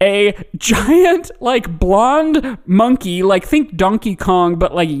a giant, like, blonde monkey, like, think Donkey Kong,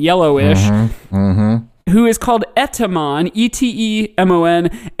 but, like, yellowish, who is called Etemon,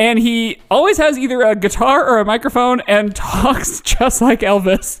 Etemon, and he always has either a guitar or a microphone and talks just like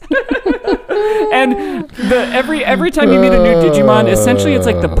Elvis. And every time you meet a new Digimon, essentially it's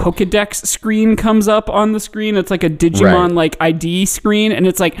like the Pokedex screen comes up on the screen. It's like a Digimon like ID screen, and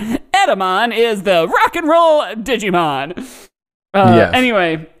it's like Etemon is the rock and roll Digimon. Yes.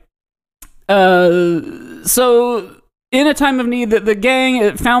 Anyway, so in a time of need, the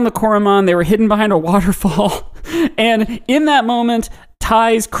gang found the Koromon. They were hidden behind a waterfall. And in that moment,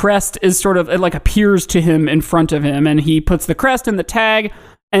 Ty's crest is sort of, it like appears to him in front of him. And he puts the crest in the tag.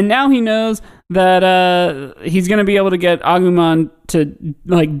 And now he knows that he's going to be able to get Agumon to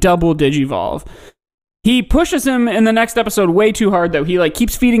like double Digivolve. He pushes him in the next episode way too hard, though. He like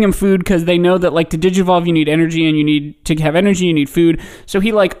keeps feeding him food because they know that like to Digivolve you need energy, and you need to have energy, you need food. So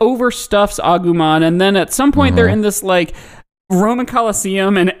he like overstuffs Agumon, and then at some point they're in this like Roman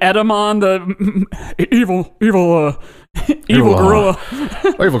Colosseum, and Etemon, the evil gorilla, Evil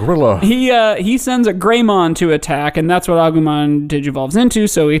gorilla. he sends a Greymon to attack, and that's what Agumon Digivolves into.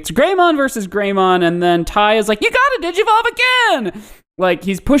 So it's Greymon versus Greymon, and then Ty is like, "You gotta Digivolve again!" Like,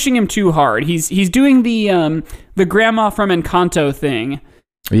 he's pushing him too hard. He's doing the grandma from Encanto thing.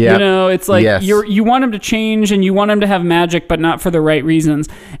 Yeah. You know, it's like you want him to change and you want him to have magic, but not for the right reasons.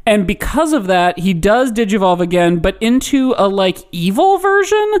 And because of that, he does Digivolve again, but into a like evil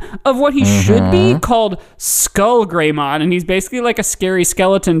version of what he should be, called Skull Greymon. And he's basically like a scary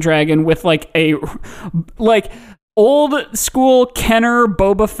skeleton dragon with like a old school Kenner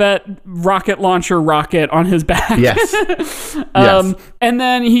Boba Fett rocket launcher rocket on his back. Yes. And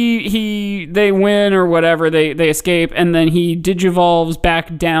then they win or whatever, they escape, and then he Digivolves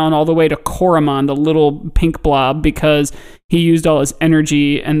back down all the way to Koromon, the little pink blob, because he used all his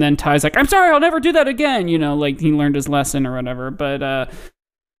energy. And then Ty's like, "I'm sorry, I'll never do that again," you know, like he learned his lesson or whatever. But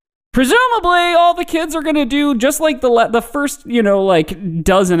presumably, all the kids are going to do just like the first, you know, like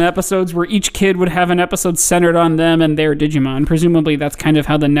dozen episodes where each kid would have an episode centered on them and their Digimon. Presumably, that's kind of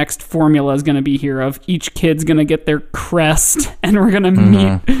how the next formula is going to be here, of each kid's going to get their crest, and we're going to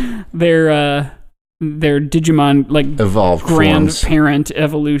meet their Digimon, like, evolved grandparent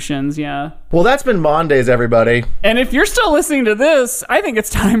evolutions, yeah. Well, that's been Mondays, everybody. And if you're still listening to this, I think it's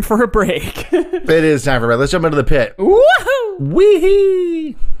time for a break. It is time for a break. Let's jump into the pit. Woohoo!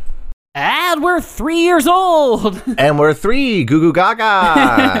 Wee-hee! And we're 3 years old. And we're 3. Goo goo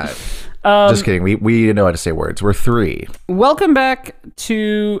gaga. Just kidding. We know how to say words. We're 3. Welcome back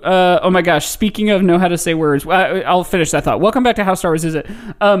to, oh my gosh, speaking of know how to say words, I'll finish that thought. Welcome back to How Star Wars Is It?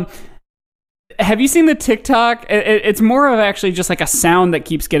 Have you seen the TikTok? It's more of actually just like a sound that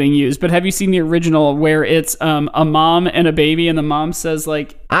keeps getting used, but have you seen the original where it's a mom and a baby, and the mom says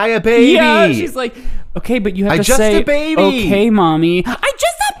like, "I a baby." Yeah, she's like, "Okay, but you have to say, a baby. Okay, mommy, I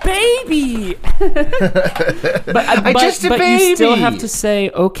just a baby." but you still have to say,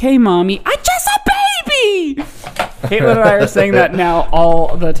 "Okay, mommy, I just a baby." Caitlin and I are saying that now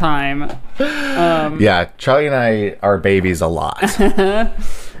all the time. Yeah, Charlie and I are babies a lot.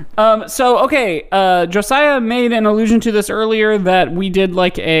 Josiah made an allusion to this earlier, that we did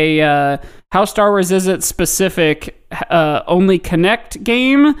like a How Star Wars Is It specific Only Connect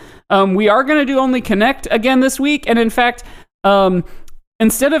game. We are going to do Only Connect again this week, and in fact,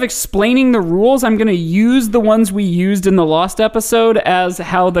 instead of explaining the rules, I'm going to use the ones we used in the Lost episode as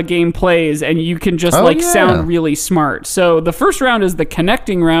how the game plays, and you can just sound really smart. So the first round is the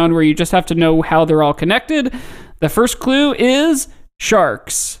connecting round, where you just have to know how they're all connected. The first clue is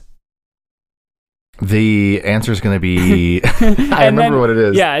sharks. The answer is going to be... I remember what it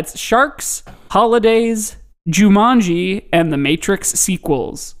is. Yeah, it's sharks, holidays, Jumanji, and the Matrix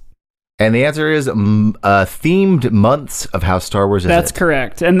sequels. And the answer is themed months of How Star Wars Is It. That's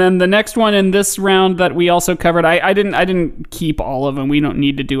correct. And then the next one in this round that we also covered, I didn't keep all of them. We don't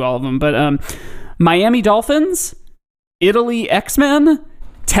need to do all of them. But Miami Dolphins, Italy X-Men,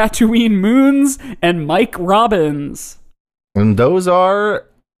 Tatooine Moons, and Mike Robbins. And those are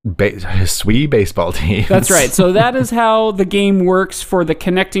sweet baseball teams. That's right. So that is how the game works for the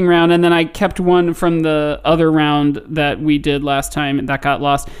connecting round. And then I kept one from the other round that we did last time that got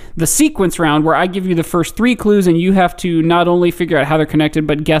lost. The sequence round, where I give you the first 3 clues and you have to not only figure out how they're connected,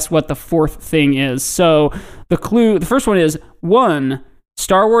 but guess what the 4th thing is. So the first one is 1,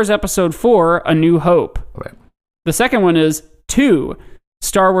 Star Wars Episode 4, A New Hope. Okay. The second one is 2,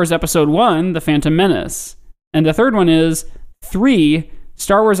 Star Wars Episode 1, The Phantom Menace. And the third one is 3,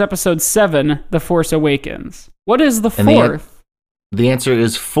 Star Wars Episode 7, The Force Awakens. What is the 4th? The answer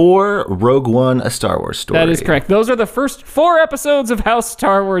is 4, Rogue One, A Star Wars Story. That is correct. Those are the first 4 episodes of How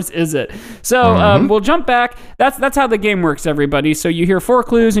Star Wars Is It? So we'll jump back. That's how the game works, everybody. So you hear 4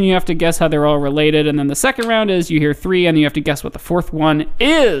 clues, and you have to guess how they're all related. And then the second round is you hear 3, and you have to guess what the fourth one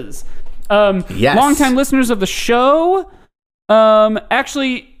is. Yes. Longtime listeners of the show,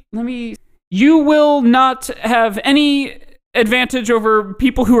 you will not have any advantage over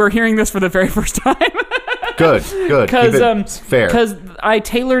people who are hearing this for the very first time. Good. Because fair. Because I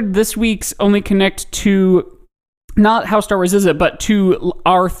tailored this week's Only Connect to not How Star Wars Is It, but to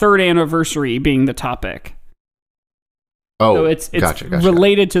our 3rd anniversary being the topic. Oh, so it's gotcha.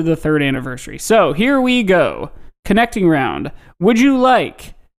 related to the 3rd anniversary. So here we go. Connecting round. Would you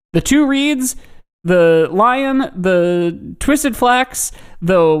like the 2 reeds, the lion, the twisted flax,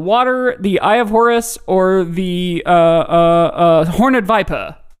 the water, the eye of Horus, or the horned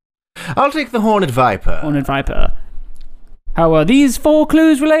viper? I'll take the Horned Viper. Horned viper. How are these 4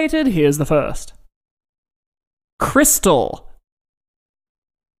 clues related? Here's the first. Crystal.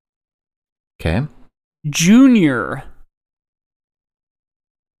 Okay. Junior.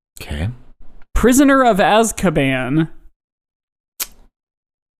 Okay. Prisoner of Azkaban.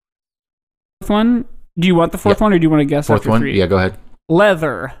 Fourth one? Do you want the fourth one, or do you want to guess Fourth after one? 3? Yeah, go ahead.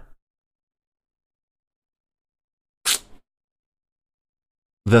 Leather.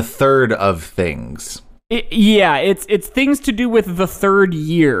 The third of things. It's things to do with the 3rd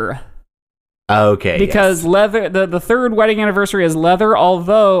year. Okay. Because leather, the 3rd wedding anniversary is leather,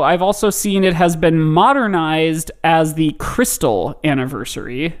 although I've also seen it has been modernized as the crystal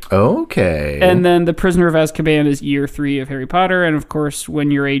anniversary. Okay. And then the Prisoner of Azkaban is year 3 of Harry Potter. And of course,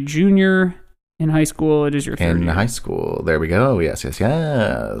 when you're a junior in high school, it is your 3rd in year. high school. There we go. Yes.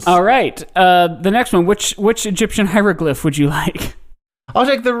 All right. The next one, which Egyptian hieroglyph would you like? I'll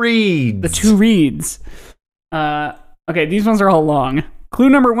take the reeds. The 2 reeds. Okay, these ones are all long. Clue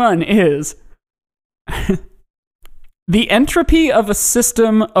number 1 is the entropy of a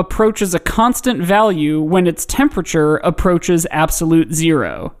system approaches a constant value when its temperature approaches absolute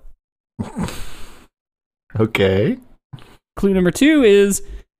 0. Okay. Clue number 2 is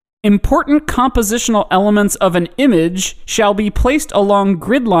important compositional elements of an image shall be placed along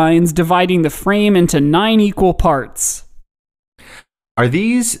grid lines dividing the frame into 9 equal parts. Are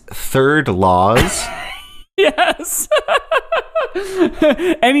these 3rd laws? Yes.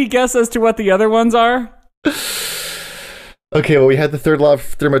 Any guess as to what the other ones are? Okay, well, we had the 3rd law of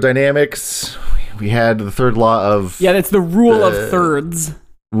thermodynamics. We had the 3rd law of... Yeah, it's the rule of thirds.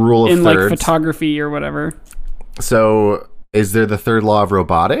 Rule of in thirds. Like photography or whatever. So, is there the 3rd law of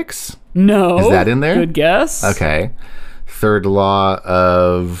robotics? No. Is that in there? Good guess. Okay. 3rd law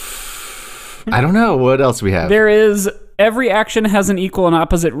of... I don't know. What else we have? There is... Every action has an equal and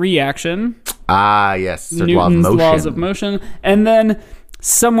opposite reaction. Ah, yes. 3rd Newton's law of motion. laws of motion. And then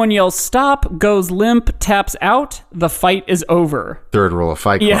someone yells stop, goes limp, taps out, the fight is over. 3rd rule of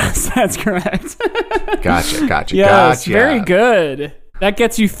Fight Club. Yes, that's correct. Gotcha. Yes, very good. That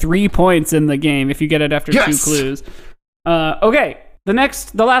gets you 3 points in the game if you get it after 2 clues. Okay, the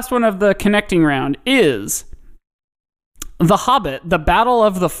last one of the connecting round is The Hobbit, The Battle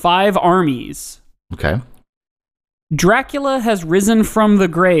of the 5 Armies. Okay. Dracula has risen from the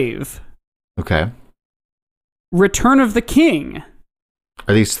grave. Okay. Return of the King.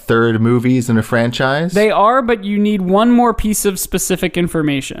 Are these 3rd movies in a franchise? They are, but you need one more piece of specific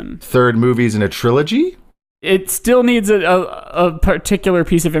information. 3rd movies in a trilogy? It still needs a particular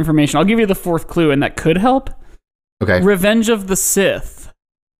piece of information. I'll give you the 4th clue, and that could help. Okay. Revenge of the Sith.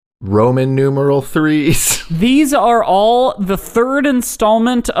 Roman numeral 3s. These are all the 3rd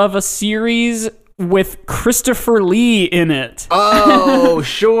installment of a series with Christopher Lee in it. Oh,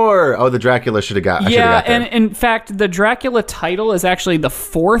 sure. Oh, the Dracula should have got. And in fact, the Dracula title is actually the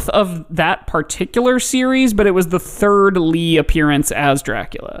 4th of that particular series, but it was the 3rd Lee appearance as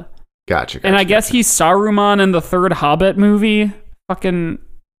Dracula. Gotcha. And I guess he's Saruman in the 3rd Hobbit movie. Fucking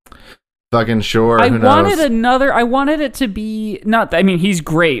sure. I wanted it to be not. I mean, he's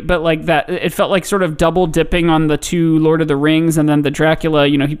great, but like that, it felt like sort of double dipping on the 2 Lord of the Rings, and then the Dracula.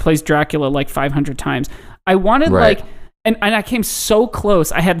 You know, he plays Dracula like 500 times. I wanted and I came so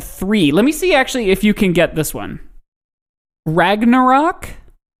close. I had 3. Let me see actually if you can get this one. Ragnarok.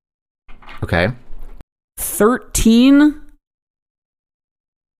 Okay. 13.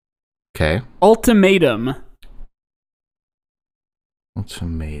 Okay. Ultimatum.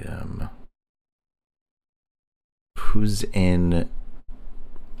 Who's in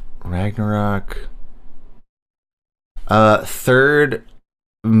Ragnarok? 3rd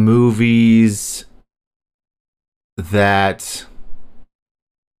movies that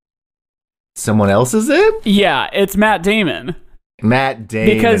someone else is in? Yeah, it's Matt Damon. Matt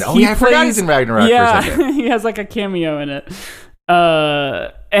Damon. Because I forgot he's in Ragnarok for a second. he has like a cameo in it.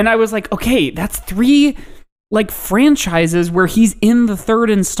 And I was like, okay, that's 3 like franchises where he's in the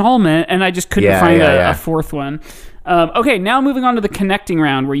 3rd installment, and I just couldn't find a 4th one. Okay, now moving on to the connecting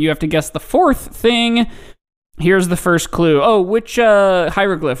round where you have to guess the 4th thing. Here's the first clue. Oh, which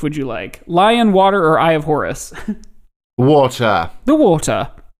hieroglyph would you like? Lion, water, or Eye of Horus? Water. The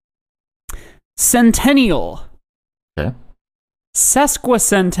water. Centennial. Okay.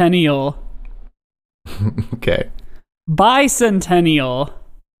 Sesquicentennial. Okay. Bicentennial.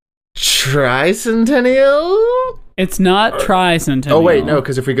 Tricentennial? It's not tricentennial. Oh, wait, no,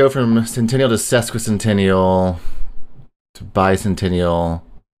 because if we go from centennial to sesquicentennial to bicentennial,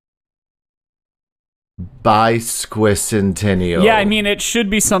 bisquicentennial. Yeah, I mean, it should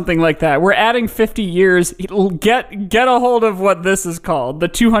be something like that. We're adding 50 years. Get a hold of what this is called. The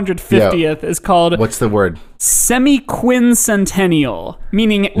 250th is called... What's the word? Semiquincentennial,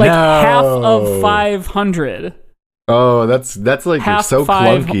 meaning like half of 500. Oh, that's like half so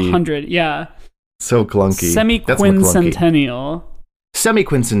clunky. 500, yeah. So clunky. Semiquincentennial.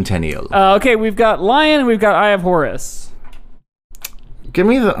 Semiquincentennial. Okay, we've got Lion and we've got Eye of Horus. Give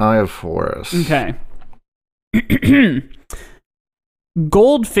me the Eye of Horus. Okay.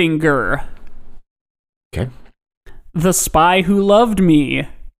 Goldfinger. Okay. The Spy Who Loved Me.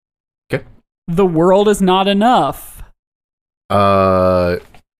 Okay. The World Is Not Enough.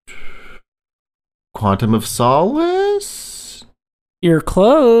 Quantum of Solace? You're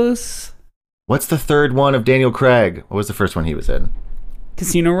close. What's the 3rd one of Daniel Craig? What was the first one he was in?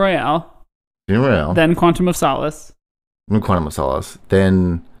 Casino Royale. Casino Royale. Then Quantum of Solace. Quantum of Solace.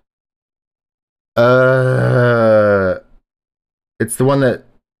 Then it's the one that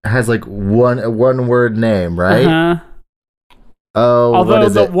has like one word name, right? Uh-huh. Oh, although what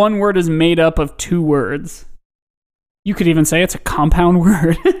is the it? one word is made up of 2 words. You could even say it's a compound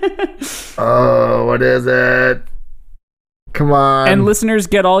word. Oh, what is it? Come on. And listeners,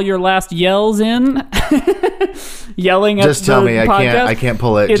 get all your last yells in. Yelling at just tell the me. podcast. I can't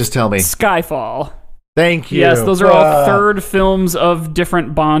pull it. It's Just tell me. Skyfall. Thank you. Yes, those are all 3rd films of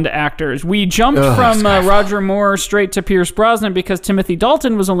different Bond actors. We jumped from Roger Moore straight to Pierce Brosnan because Timothy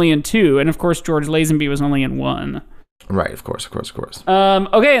Dalton was only in 2, and of course George Lazenby was only in 1. Right, of course.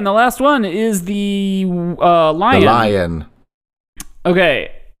 Okay, and the last one is the Lion. The Lion.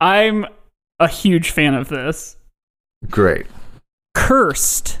 Okay, I'm a huge fan of this. Great.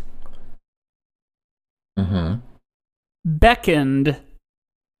 Cursed. Mm-hmm. Beckoned.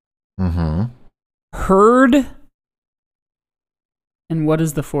 Mm-hmm. Heard. And what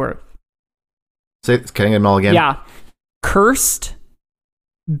is the 4th? Can I get them all again? Yeah. Cursed.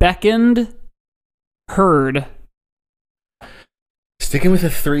 Beckoned. Heard. Sticking with the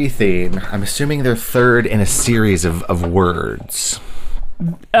 3 theme, I'm assuming they're 3rd in a series of words.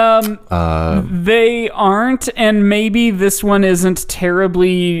 They aren't, and maybe this one isn't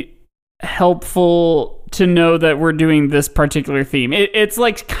terribly helpful to know that we're doing this particular theme. It's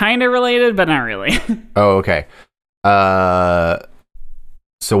like kind of related, but not really. Oh, okay. So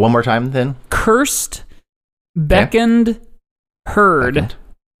one more time then. Cursed, beckoned, heard. Beckoned.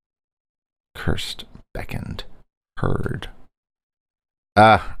 Cursed, beckoned, heard.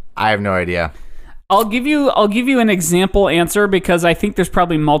 I have no idea. I'll give you an example answer because I think there's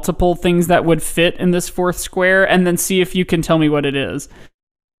probably multiple things that would fit in this 4th square, and then see if you can tell me what it is.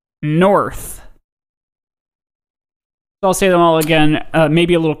 North. I'll say them all again,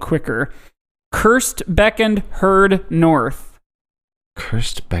 maybe a little quicker. Cursed, beckoned, heard, north.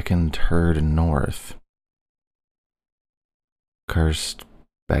 Cursed, beckoned, heard, north. Cursed,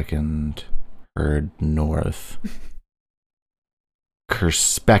 beckoned, heard, north.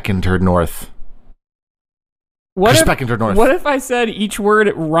 Cursed, beckoned, heard, north. What Cursed, beckoned, heard, north. What if I said each word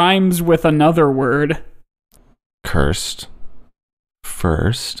rhymes with another word? Cursed.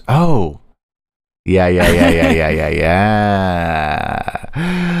 First. Oh. Yeah.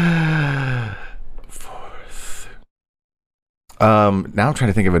 Fourth. Now I'm trying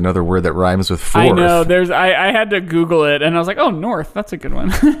to think of another word that rhymes with fourth. I know. I had to Google it, and I was like, oh, north. That's a good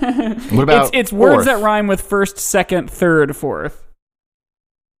one. What about it's words fourth? that rhyme with first, second, third, fourth.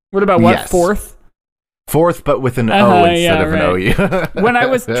 What about what? Yes. Fourth? Fourth, but with an O instead of an right. OU. When I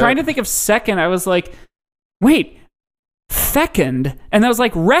was trying to think of second, I was like, wait, fecund. And I was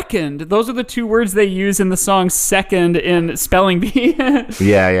like, reckoned. Those are the 2 words they use in the song Second in Spelling Bee.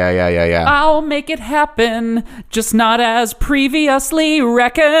 Yeah. I'll make it happen, just not as previously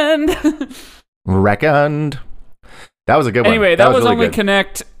reckoned. Reckoned. That was a good one. Anyway, that was really Only good.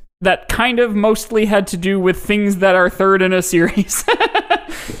 Connect. That kind of mostly had to do with things that are 3rd in a series.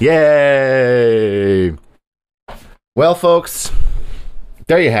 Yay! Well, folks,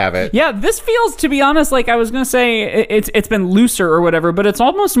 There you have it. Yeah, this feels, to be honest, like I was gonna say, it's been looser or whatever, but it's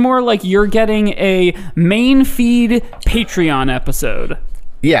almost more like you're getting a main feed Patreon episode.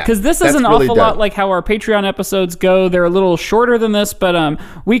 Yeah, because this is an awful lot like how our Patreon episodes go. They're a little shorter than this, but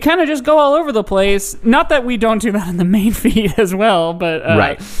we kind of just go all over the place. Not that we don't do that in the main feed as well, but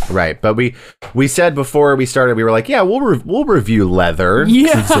right. But we said before we started, we were like, yeah, we'll review leather.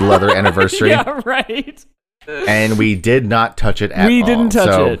 Yeah, it's a leather anniversary. Yeah, right. And we did not touch it at all. We didn't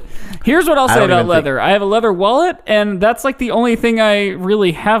touch it. Here's what I'll say about leather. I have a leather wallet, and that's like the only thing I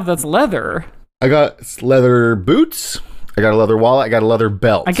really have that's leather. I got leather boots. I got a leather wallet. I got a leather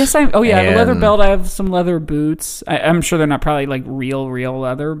belt. I guess I have a leather belt. I have some leather boots. I'm sure they're not probably like real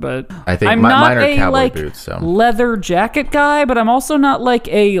leather, but I think I'm mine not are a cowboy like boots. So. leather jacket guy, but I'm also not like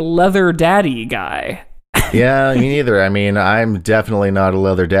a leather daddy guy. Yeah, me neither. I mean, I'm definitely not a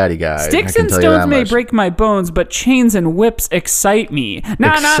leather daddy guy. Sticks and stones may break my bones, but chains and whips excite me.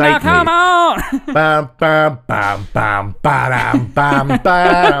 Nah, come on! Bam, bam, bam, bam, bam, bam,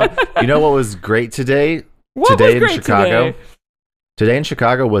 bam. You know what was great today? Today in Chicago. Today in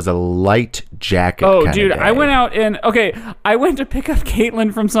Chicago was a light jacket. Oh, kind dude, of day. I went out and I went to pick up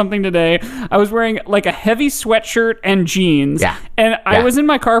Caitlin from something today. I was wearing like a heavy sweatshirt and jeans. Yeah. And I was in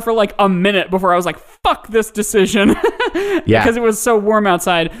my car for like a minute before I was like, fuck this decision. Yeah. Because it was so warm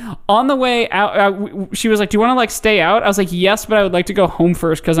outside. On the way out, she was like, do you want to like stay out? I was like, yes, but I would like to go home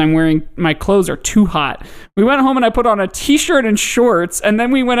first because my clothes are too hot. We went home and I put on a t-shirt and shorts, and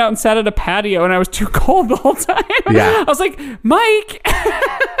then we went out and sat at a patio, and I was too cold the whole time. Yeah. I was like, Mike,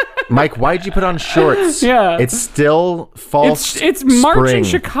 why'd you put on shorts? Yeah. It's still fall. It's March spring. in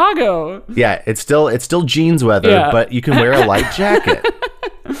Chicago. Yeah, it's still jeans weather, but you can wear a light jacket.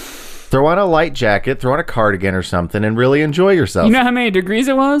 Throw on a light jacket, throw on a cardigan or something, and really enjoy yourself. You know how many degrees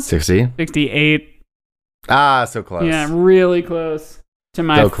it was? 60? 68. Ah, so close. Yeah, really close to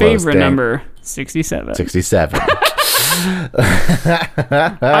my favorite number, 67. 67. I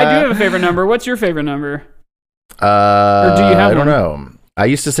do have a favorite number. What's your favorite number? Or do you have I don't one? know. I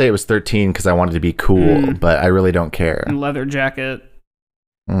used to say it was 13 because I wanted to be cool, but I really don't care. And leather jacket.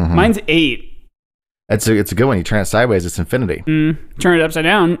 Mm-hmm. Mine's 8. It's a good one. You turn it sideways, it's infinity. Turn it upside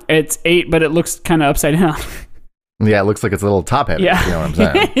down, it's 8, but it looks kind of upside down. Yeah, it looks like it's a little top heavy. Yeah. You know what I'm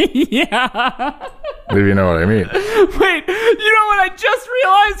saying? Yeah. If you know what I mean. Wait, you know what I just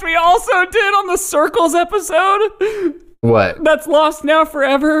realized we also did on the circles episode? What? That's lost now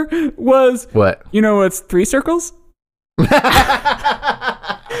forever was... What? You know what's 3 circles? Dang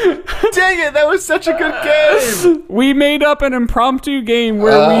it, that was such a good game. We made up an impromptu game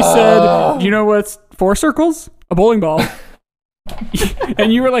where we said, you know what's 4 circles? A bowling ball.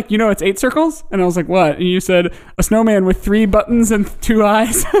 And you were like, you know it's 8 circles? And I was like, what? And you said, a snowman with 3 buttons and 2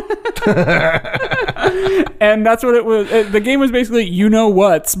 eyes. And that's what it was. The game was basically, you know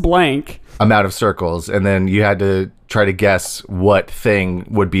what's blank. Amount of circles, and then you had to try to guess what thing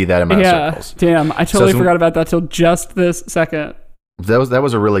would be that amount of circles. Damn, I totally forgot about that till just this second. That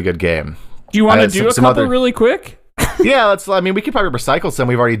was a really good game. Do you want to do a couple really quick? Yeah, we could probably recycle some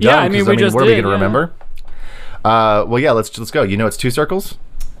we've already done. Yeah, I mean, we just what did, are we gonna remember? Well, yeah, let's go. You know, it's 2 circles.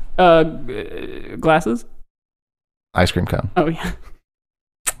 Glasses. Ice cream cone. Oh yeah.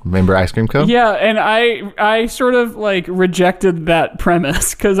 Remember ice cream cone? Yeah, and I sort of like rejected that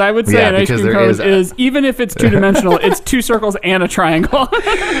premise because I would say an ice cream cone is even if it's 2-dimensional, it's 2 circles and a triangle.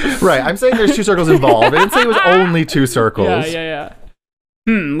 Right. I'm saying there's 2 circles involved. I didn't say it was only 2 circles. Yeah.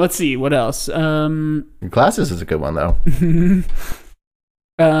 Let's see what else. Glasses is a good one though.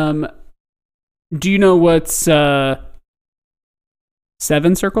 Do you know what's 7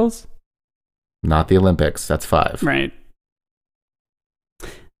 circles? Not the Olympics. That's 5. Right.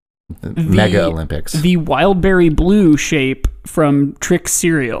 Mega Olympics. The Wildberry Blue shape from Trix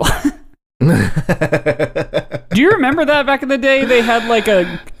cereal. Do you remember that back in the day? They had like a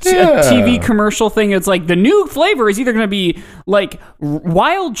TV commercial thing. It's like the new flavor is either going to be like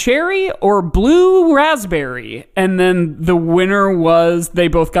wild cherry or blue raspberry. And then the winner was they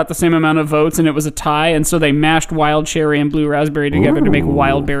both got the same amount of votes and it was a tie. And so they mashed wild cherry and blue raspberry together to make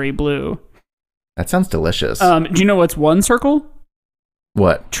Wildberry Blue. That sounds delicious. Do you know what's 1 circle?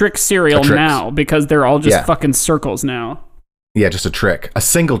 What? Trix cereal now because they're all just fucking circles now. Yeah, just a trick. A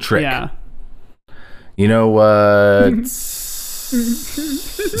single trick. Yeah. You know what?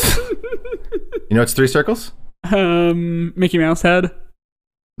 You know it's 3 circles? Mickey Mouse head.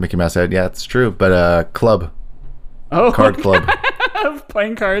 Mickey Mouse head. Yeah, it's true. But club. Oh, card club.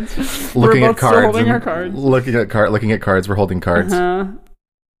 Playing cards. Looking We're at both cards. Still holding our cards. Looking at cards. We're holding cards. Uh-huh.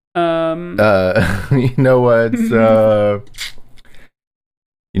 You know what?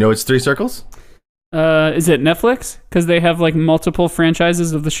 You know it's 3 circles? Is it Netflix? Because they have like multiple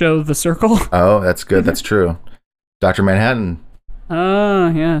franchises of the show The Circle. Oh, that's good. That's true. Dr. Manhattan. Oh,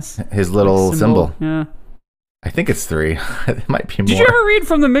 yes. His little symbol. Yeah. I think it's 3. It might be more. Did you ever read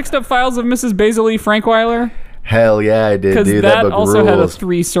from the Mixed Up Files of Mrs. Basil E. Frankweiler? Hell yeah, I did. Because Dude, that book also had a rules.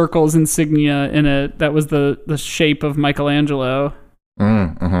 3 circles insignia in it. That was the shape of Michelangelo.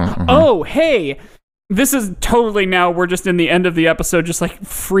 Oh, hey. This is totally now, we're just in the end of the episode, just like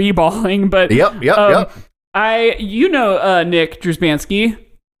free balling. But Yep. Nick Drusbansky.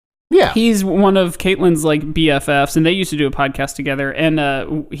 Yeah. He's one of Caitlin's like BFFs, and they used to do a podcast together.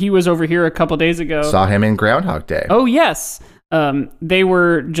 And he was over here a couple days ago. Saw him in Groundhog Day. Oh, yes. They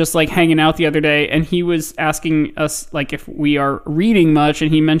were just like hanging out the other day, and he was asking us like if we are reading much,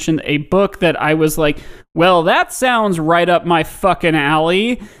 and he mentioned a book that I was like, well, that sounds right up my fucking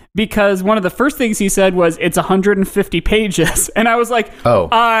alley, because one of the first things he said was it's 150 pages, and I was like, Oh.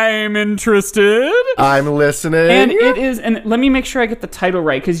 I'm interested. I'm listening. And it is, and let me make sure I get the title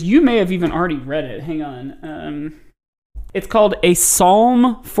right, because you may have even already read it. Hang on. It's called A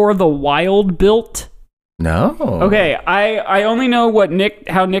Psalm for the Wild Built. No. Okay, I only know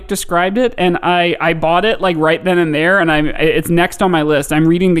how Nick described it, and I bought it like right then and there, and it's next on my list. I'm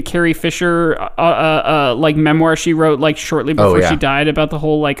reading the Carrie Fisher like memoir she wrote like shortly before she died about the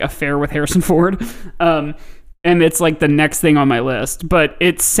whole like affair with Harrison Ford, and it's like the next thing on my list. But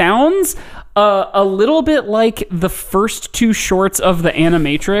it sounds a little bit like the first 2 shorts of the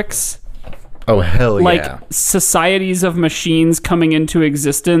Animatrix. Oh, hell yeah. Like societies of machines coming into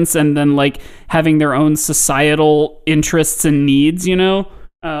existence and then like having their own societal interests and needs, you know?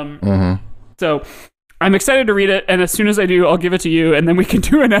 So I'm excited to read it, and as soon as I do, I'll give it to you, and then we can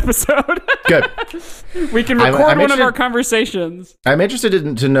do an episode. Good. We can record one of our conversations. I'm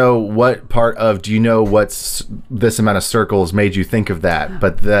interested to know what part of, do you know what's this amount of circles made you think of that?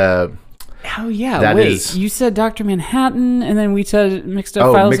 But Oh, yeah. That Wait, is- you said Dr. Manhattan, and then we said Mixed Up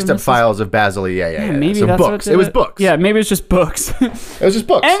Oh, Files Mixed of Up Mrs. Files of Basil. Yeah. Maybe So that's books. what It was books. Yeah, maybe it's just books. It was just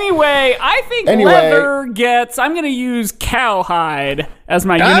books. Anyway, I think leather gets... I'm going to use cowhide as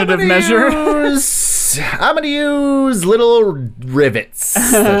my unit of measure. I'm going to use little rivets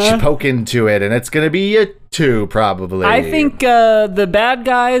that you poke into it, and it's going to be a 2 probably. I think the bad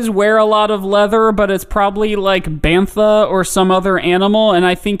guys wear a lot of leather, but it's probably like bantha or some other animal, and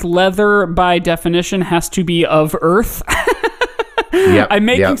I think leather by definition has to be of earth. I'm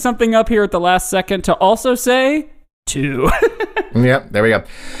making something up here at the last second to also say 2. Yep, there we go.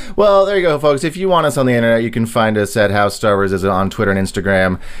 Well, there you go, folks. If you want us on the internet, you can find us at How Star Wars Is It on Twitter and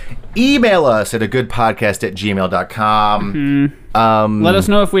Instagram. Email us at agoodpodcast@gmail.com. Let us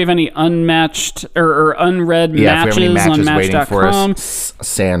know if we have any unmatched or unread If we have any matches on matches waiting for Match.com. us,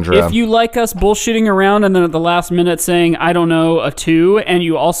 Sandra. If you like us bullshitting around and then at the last minute saying, I don't know, a 2, and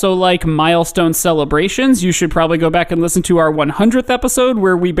you also like milestone celebrations, you should probably go back and listen to our 100th episode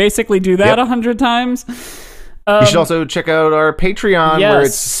where we basically do that 100 times. You should also check out our Patreon where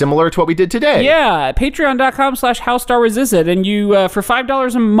it's similar to what we did today. Yeah, patreon.com/How Star Wars Is It. And you, for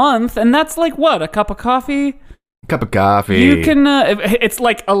 $5 a month, and that's like what, a cup of coffee? Cup of coffee. You can, it's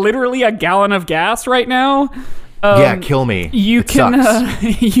like literally a gallon of gas right now. Yeah, kill me. You can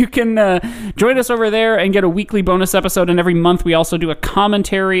join us over there and get a weekly bonus episode, and every month we also do a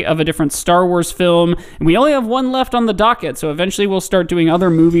commentary of a different Star Wars film, and we only have one left on the docket, so eventually we'll start doing other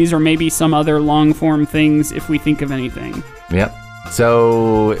movies or maybe some other long form things if we think of anything. Yep.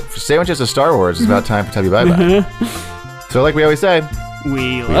 So for Sandwiches of Star Wars, it's about time to tell you bye-bye. So like we always say,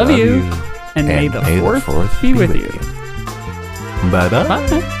 we love you, and may the fourth be with you. Bye-bye.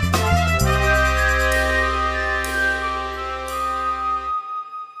 Bye.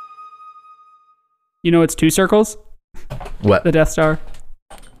 You know it's 2 circles? What? The Death Star.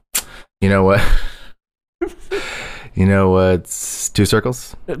 You know what? You know what's 2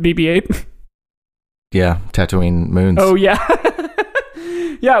 circles? BB-8. Yeah, Tatooine moons. Oh, yeah.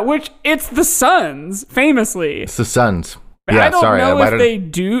 Yeah, which it's the suns, famously. It's the suns. Yeah, I don't sorry. know if they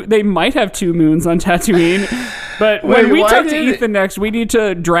do. They might have 2 moons on Tatooine. But Wait, when we why talk to did Ethan next, we need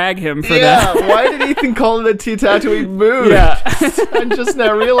to drag him for Yeah, that. why did Ethan call it a Tatooine moon? Yeah. I'm just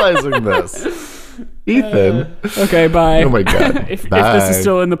now realizing this. Ethan. Okay, bye. Oh my God. if Bye. this is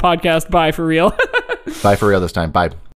still in the podcast, bye for real. Bye for real this time. Bye.